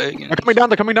 Said the way again. They're coming down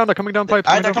pipes.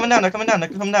 Alright, they're coming down. We're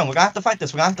gonna have to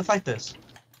fight this.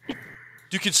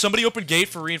 Dude, can somebody open gate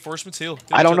for reinforcements? Heal.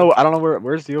 I don't know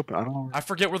where's the open. I don't know. I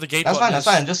forget where the gate That's button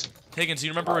fine, is. just Higgins, do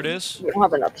you remember where it is? We don't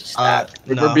have enough stats.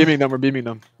 no. We're beaming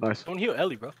them. Nice. Don't heal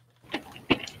Ellie, bro.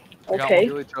 Okay.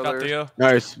 Kill each Got other. Theo.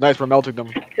 Nice. We're melting them.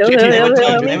 Heal, JT, heal, play heal,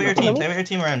 with heal, your team, heal. play with your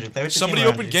team around you. Play with your Somebody team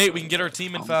around open you. gate. We can get our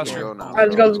team in faster. Go now. Alright,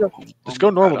 let's go. Just go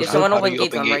normal. If Just someone go- open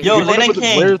gates, I'm right Yo, here. Lin and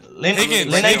King. Where's- Lin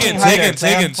Higgins, and King Higgins, higher, Higgins,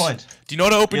 play on Higgins. point. Do you know how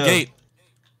to open Yo. gate?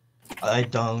 I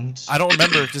don't. I don't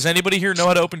remember. Does anybody here know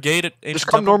how to open gate at Ancient Just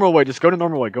come Temple? normal way. Just go to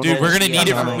normal way. Go Dude, normal. we're gonna Yeah, need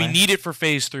it. normal We way. need it for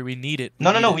phase 3. We need it.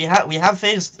 No. need it. We have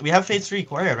phase 3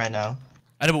 Quarrier right now.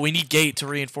 I know, but we need gate to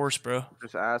reinforce, bro.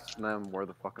 Just ask them where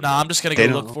the fuck. Nah, I'm just gonna go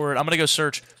They look don't- for it. I'm gonna go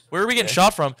search. Where are we getting Okay.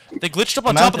 shot from? They glitched up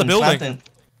on top of the building.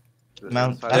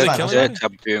 Mount. Are That's they fine. killing Yeah, me?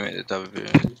 top of pyramid, top of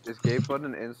pyramid. Is gate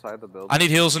button inside the building? I need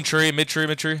heals in tree, mid tree.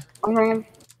 Mhm.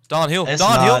 Don, heal. It's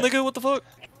Don, heal, not. nigga. What the fuck?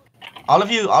 All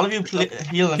of you heal and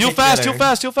Heal kick fast,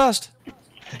 together. heal fast.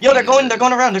 Yo, they're going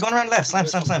around left.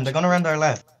 Slam. They're going around our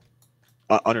left.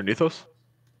 Underneath us.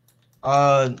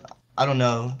 I don't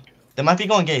know. They might be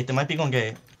going gate. I think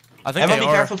Everyone they be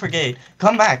are. careful for gate.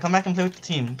 Come back and play with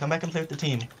the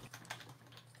team.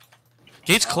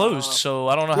 Gate's closed, so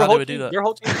I don't know Their how they whole would do team- that. Their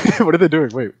whole team. What are they doing?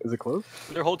 Wait, is it closed?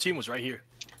 Their whole team was right here.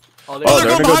 Oh, they're they're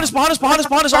going gonna behind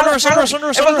us, under us.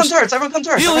 Everyone come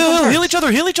turrets.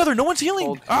 Heal each other. No one's healing.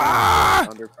 Hold Ah!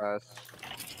 underpass.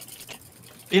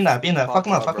 Be in that. Fuck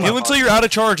them up. Heal until you're out of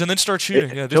charge and then start shooting.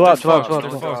 Yeah, Chill they're out. fucked. Oh,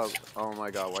 They're my fucked. God. Oh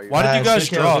my god, Why did you guys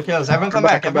drop? Good kills. Everyone come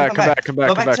back. Come back. Go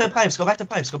back to pipes.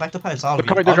 All of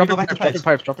you. They're All of you dropping go back to pipes.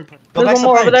 pipes. Dropping pipes. Go back There's to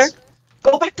one more over pipes.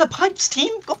 Go back to pipes,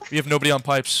 team. Go back. We have nobody on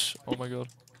pipes. Oh my god.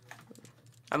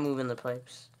 I'm moving the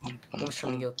pipes. I'm just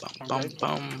trying to get.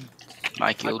 Bum.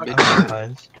 My kill, to bitch.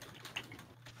 pipes.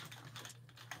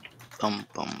 Bum.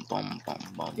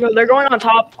 Yo, they're going on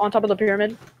top of the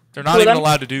pyramid. They're not Two of even them?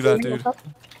 allowed to do that, dude.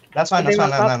 That's fine. There's two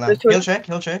of them.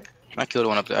 Heal check. I killed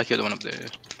one up there.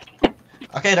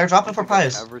 Okay, they're dropping for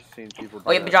pipes. Ever seen people do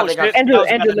Oh yeah, that? they dropped. Andrew, That was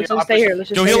better let's than just stay here. Let's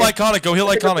just Go stay heal here. iconic. Go heal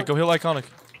iconic.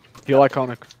 Feel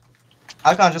iconic.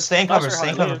 Icon, just stay in cover. Not sure Stay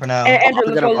in how cover to for now. Andrew,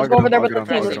 I'll let's get him, go I'll get over him, there I'll with get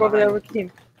the him. team. Let's go over there with the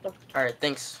team. All right,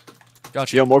 thanks.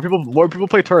 Gotcha. Yo, more people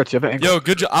play turrets. You have an angle. Yo,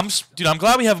 good job. I'm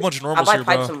glad we have a bunch of I normals might here,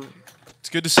 pipe bro. some. It's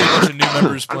good to see a bunch of new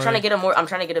members I'm playing. trying to get a more. I'm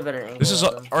trying to get a better angle. This is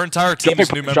of them. our entire team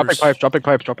is new members. Dropping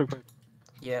pipes.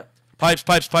 Yeah. Pipes.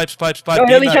 Yo,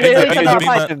 heal Beam each that, other, beam heal that, each beam other, that, beam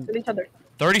fight. that. Heal each other.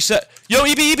 30 set. Yo,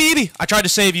 EB. I tried to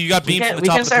save you. You got We beamed from the can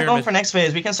top of the start going pyramid. for next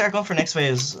phase. We can start going for next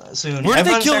phase soon. Where did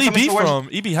they Everyone kill start coming EB towards- from?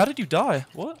 EB, how did you die?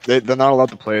 What? They're not allowed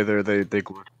to play there. They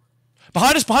glued.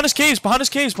 Behind us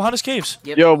caves.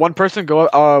 Yep. Yo, one person go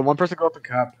up and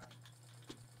cap.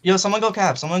 Yo, someone go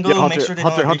cap. Someone go Yeah, make sure they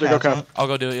Hunter, don't go recap. cap. I'll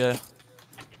go do it, yeah.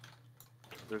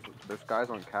 There's guys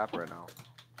on cap right now.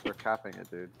 They're capping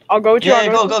it, dude. I'll go with you. Yeah,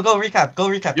 I'll go recap. Go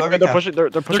Yeah, recap. they're pushing. They're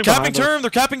They're pushing capping behind us. term.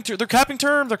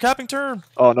 They're capping term.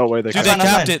 Oh no way. They Dude, That's they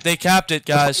fine, capped it. They capped it,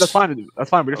 guys. That's fine. That's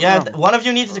fine. We just Yeah, went down. one of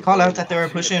you needed to call out that they were The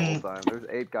whole pushing. time. There's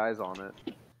 8 guys on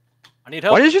it.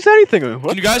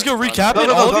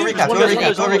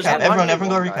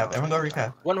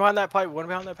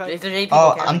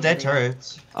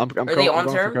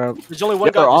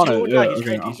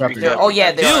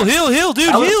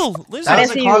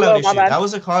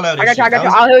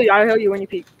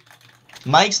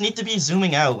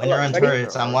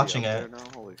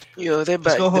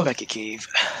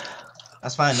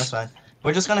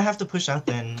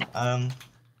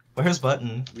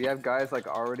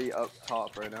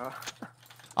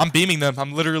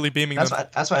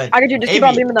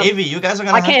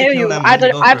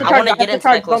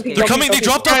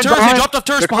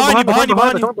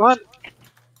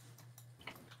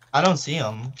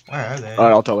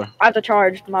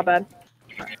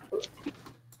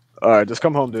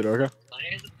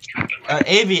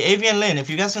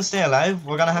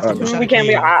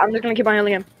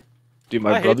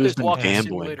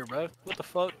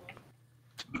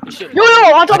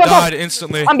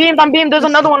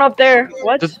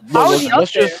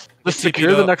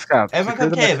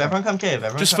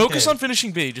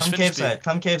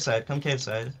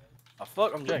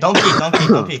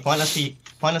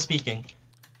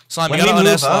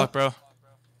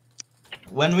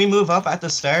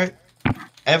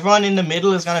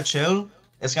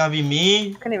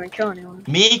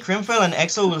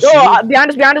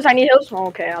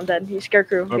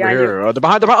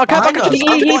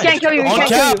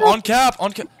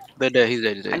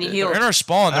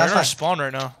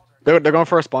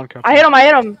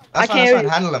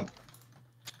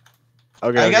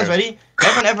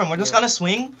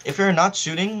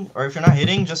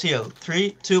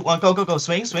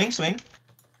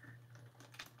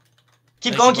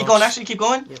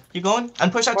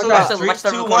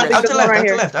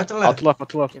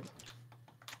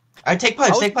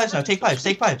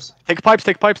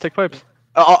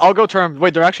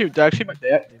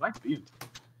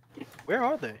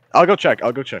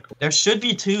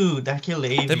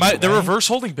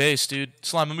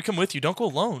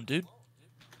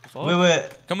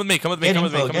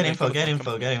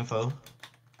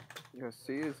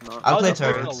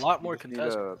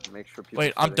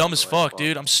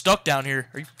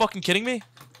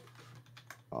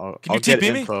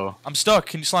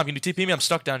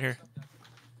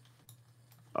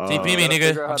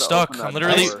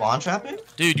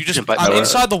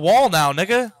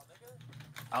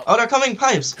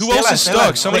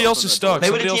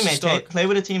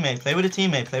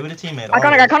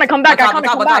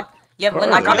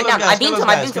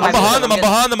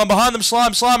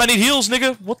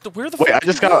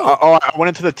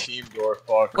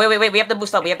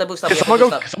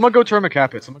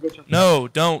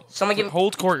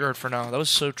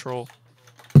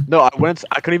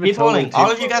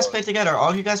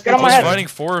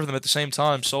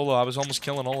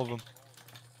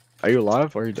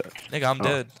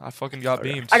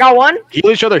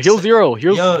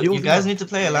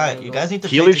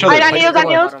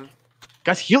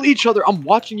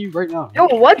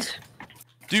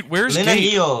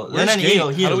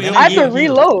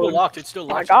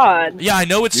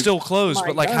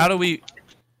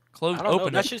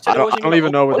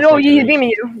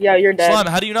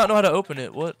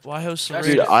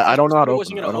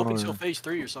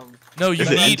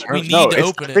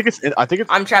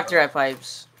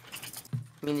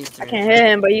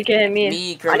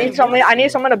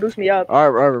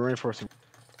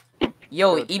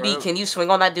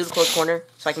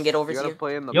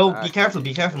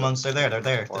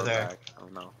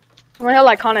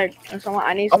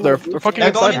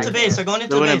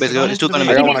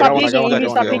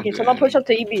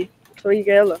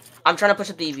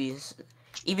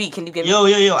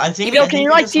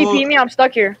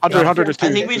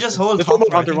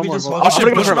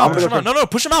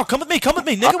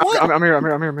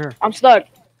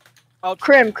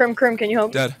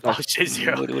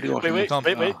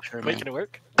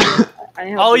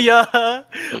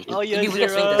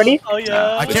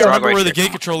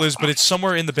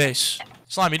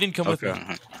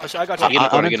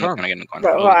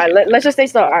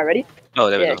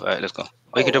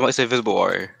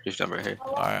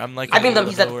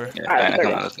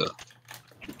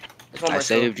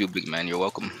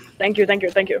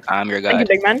 you. I'm your Thank guy. you,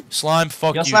 big man. Slime,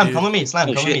 fuck Yo, you, Slime, dude. come with me. Slime,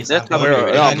 Oh, come with me. shit, Slime, that's come not with where me. we're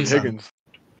We at. gotta I'm do something. Higgins.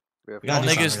 We gotta do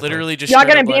something Niggas real literally just. Y'all straight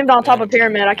getting up, like, beamed on top of abandoned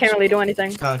pyramid. I me. can't really do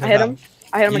anything. Come, I come hit down. him.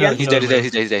 I hit him You know, again. He's you dead, know he's the dead, move.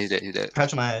 he's dead, he's dead, he's dead, he's dead.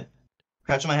 Crouch on my head.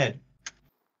 Crouch on my head.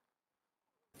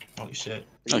 Holy shit.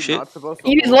 Oh, You're shit. not supposed to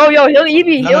Eevee's hold low, it. yo. He'll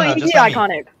Eevee. No, He'll no, no, Eevee just let me.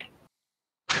 iconic.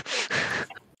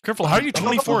 Careful, how are you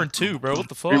 24 and 2, bro? What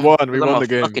the fuck? We won. We I'm won a the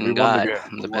game. fucking We won the god. game.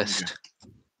 I'm We the won the best. game.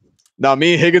 Now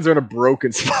me and Higgins are in a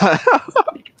broken spot.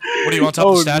 What are you on top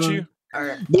of the statue?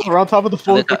 Alright. No, we're on top of the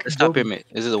full. It's top pyramid.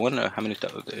 Is it the one or how many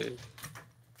top? Okay.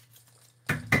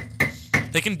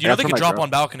 They can. You Yeah, know they for can my drop girl. on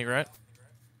balcony, right?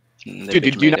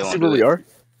 Dude, do you not see where we are?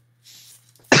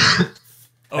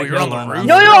 Oh, you're on the roof.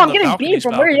 Yo, You're yo, on I'm the getting balcony's beat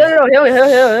from where? balcony.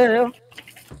 Yo.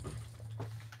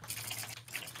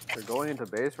 They're going into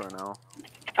base right now.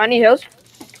 I need heals.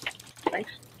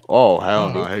 Thanks. Oh hell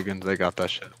no, Higgins, they got that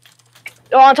shit.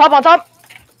 Yo, on top.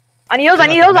 I need heals. They I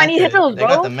need got heals. the I need method. heals, They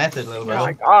got bro. the method, little Oh bro.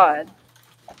 my god.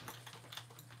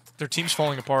 Their team's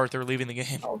falling apart. They're leaving the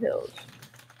game. No heals.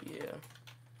 Yeah.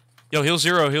 Yo, heal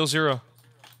 0. Heal 0.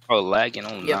 Oh, lagging.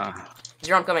 Oh, Yep. nah.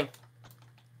 Zero, I'm coming.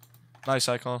 Nice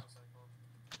icon.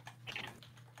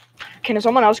 Can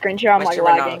someone else screen share? I'm My like stream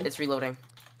right now, lagging. it's reloading.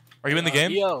 Are you in the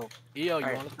game? EO, you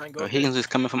Alright. want to try and go? Bro, Higgins is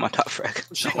coming from my top frag.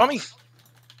 Shit, on me.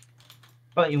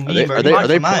 What you Are mean, they bro? are they You are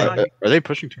they, marked mine. are they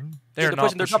pushing turn? They are They're not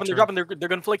pushing. They're pushing dropping. turn. They're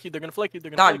gonna flick you. They're gonna flick you. They're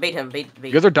gonna Don, flick bait you. him. Bait.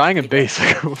 You guys are dying in Bait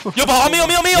him. base. Yo, but on me.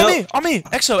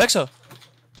 Exo.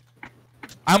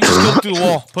 I almost killed through the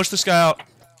wall. Push this guy out.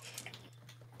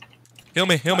 Heal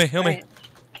me. Oh,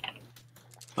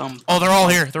 they're all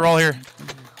here.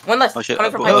 One left. Oh, shit.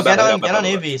 Coming from Oh, Yo, Pike. get on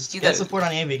AV. See Get that? support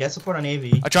on AV. Get support on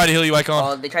AV. I tried to heal you, icon.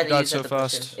 Oh, they tried to died use so it to push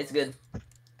fast. in. It's good.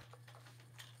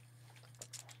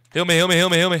 Heal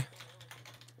me.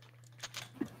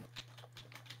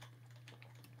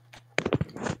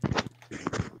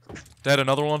 Dead,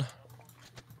 another one.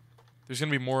 There's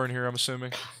gonna be more in here, I'm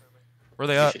assuming. Where are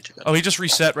they at? Oh, he just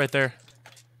reset right there.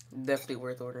 Definitely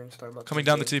worth ordering Starbucks. Coming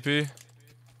down the TP.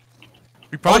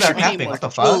 We Oh, probably they're should. capping. What the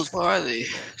fuck? Where are they?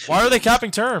 Why are they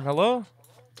capping term? Hello?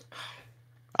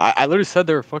 I literally said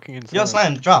they were fucking insane. Yo,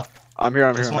 Slam, drop. I'm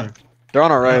here. This one. They're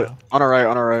on our right. Yeah. On our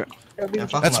right. Yeah,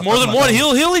 fuck That's them up, more fuck than them one.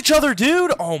 up. Heal each other,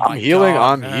 dude. Oh my I'm healing.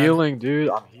 god. I'm man. healing, dude.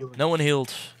 I'm healing. No one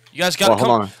healed. You guys gotta Well, hold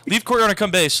come. on. Leave courtyard and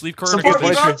come base. Leave courtyard Support and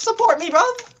me, come bro. base. Support me, bro.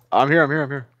 I'm here.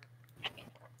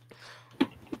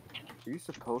 Are you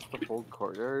supposed to hold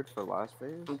courtyard for last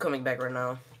phase? I'm coming back right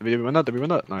now. Did we win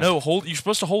that? Nice. No, hold. You're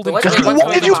supposed to hold in Wait, term. wait, That's wait,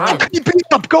 holding wait, term. wait. Beat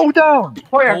up. Go down.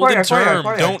 Courtyard, Hold in courtyard, term.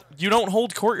 courtyard. You don't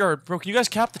hold courtyard, bro. Can you guys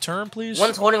cap the term, please?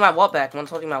 One's holding my wall back. One's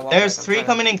holding my wall There's back. I'm three trying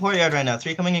coming in courtyard right now.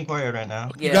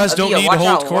 You guys don't Avia, need to watch hold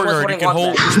out. One was courtyard. You holding can wall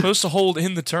hold. back. You're supposed to hold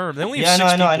in the term. They only have Yeah, I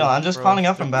 6 know. people, I'm just bro. calling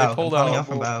out from They Bao. I'm pulled calling out. out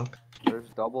from Bao. There's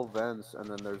double vents, and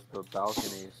then there's the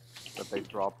balconies that they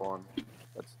drop on.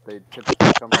 They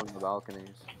typically come on the balconies.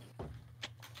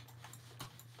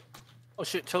 Oh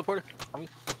shit, teleporter. On me.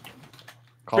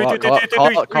 Call out. In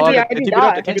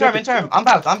term. I'm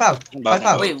Bao. Five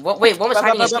out. Wait, what was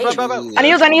hiding his cage? I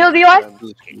need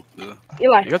heals,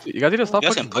 Eli. You guys need to stop You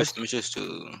guys fucking can push them just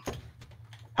to.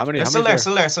 How many? They're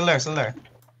still there.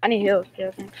 I need heals.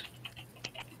 Yeah, thanks.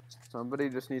 Somebody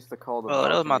just needs to call the. Oh,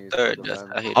 that was my balconies for third. the Just,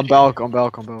 vents. I hate I'm it.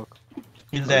 Balk.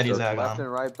 He's dead. There's He's left dead.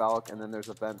 and right balk, and then there's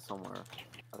a vent somewhere.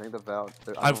 I think the vent.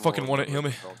 I fucking want it. Heal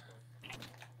me.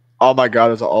 Oh my god,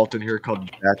 there's an alt in here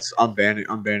called Bats. I'm banning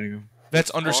him.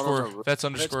 That's underscore. That's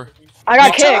underscore. I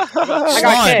got kicked. I got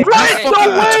Slime, kicked. you're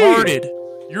fucking No way!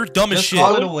 retarded. You're dumb as Just shit.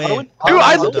 call it a win. Dude,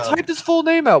 I literally typed his full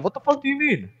name out. What the fuck do you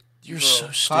mean? You're so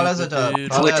Call as a stupid, dub.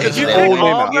 dude. Call it as a If you dub. full name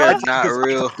Oh, out. you're I typed not his-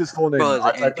 real. I typed his full name Bro,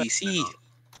 out. it's an NPC.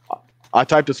 I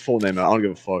typed his full name out. I don't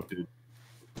give a fuck, dude.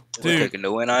 We're Dude, taking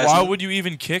the win, why Isaac. would you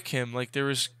even kick him? Like there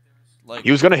was, like,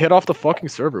 He was gonna hit off the fucking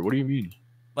server. What do you mean?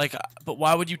 like, but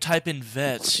why would you type in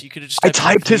vets? You could have just. I typed in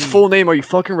typed his V. full name. Are you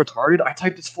fucking retarded? I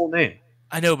typed his full name.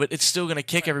 I know, but it's still gonna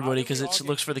kick everybody because it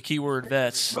looks for the keyword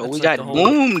vets. Bro, That's we like got the whole-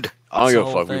 boomed. I don't That's give the a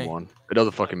whole fuck. We thing. won. It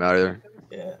doesn't fucking matter.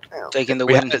 Taking the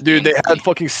We win. had, dude, they had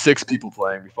fucking 6 people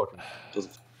playing. We fucking.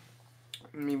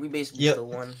 I mean, we basically Yo- still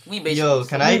won. We basically. Yo, still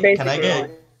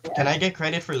can I get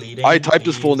credit for leading? I typed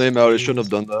his full please, name out. I please? shouldn't have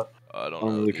done that. I I don't don't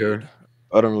know, really dude. care.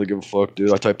 I don't really give a fuck,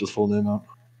 dude. I typed his full name out.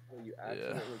 You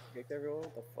accidentally kicked everyone?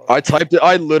 What the fuck? I typed it.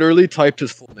 I literally typed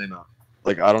his full name out.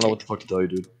 Like I don't know what the fuck to tell you,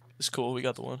 dude. It's cool. We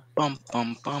got the one. Bum,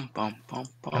 bum, bum, bum, bum,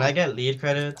 bum. Can I get lead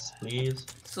credits, please?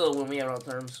 Still when we are on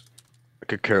terms. I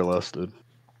could care less, dude.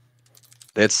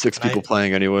 They had 6 Can I- people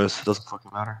playing anyways. It doesn't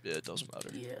fucking matter. Yeah, it doesn't matter.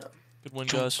 Yeah. Good win,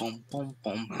 guys. Bum, bum,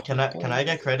 bum, Can I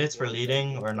get credits for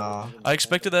leading or not? I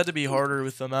expected that to be harder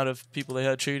with the amount of people they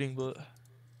had cheating, but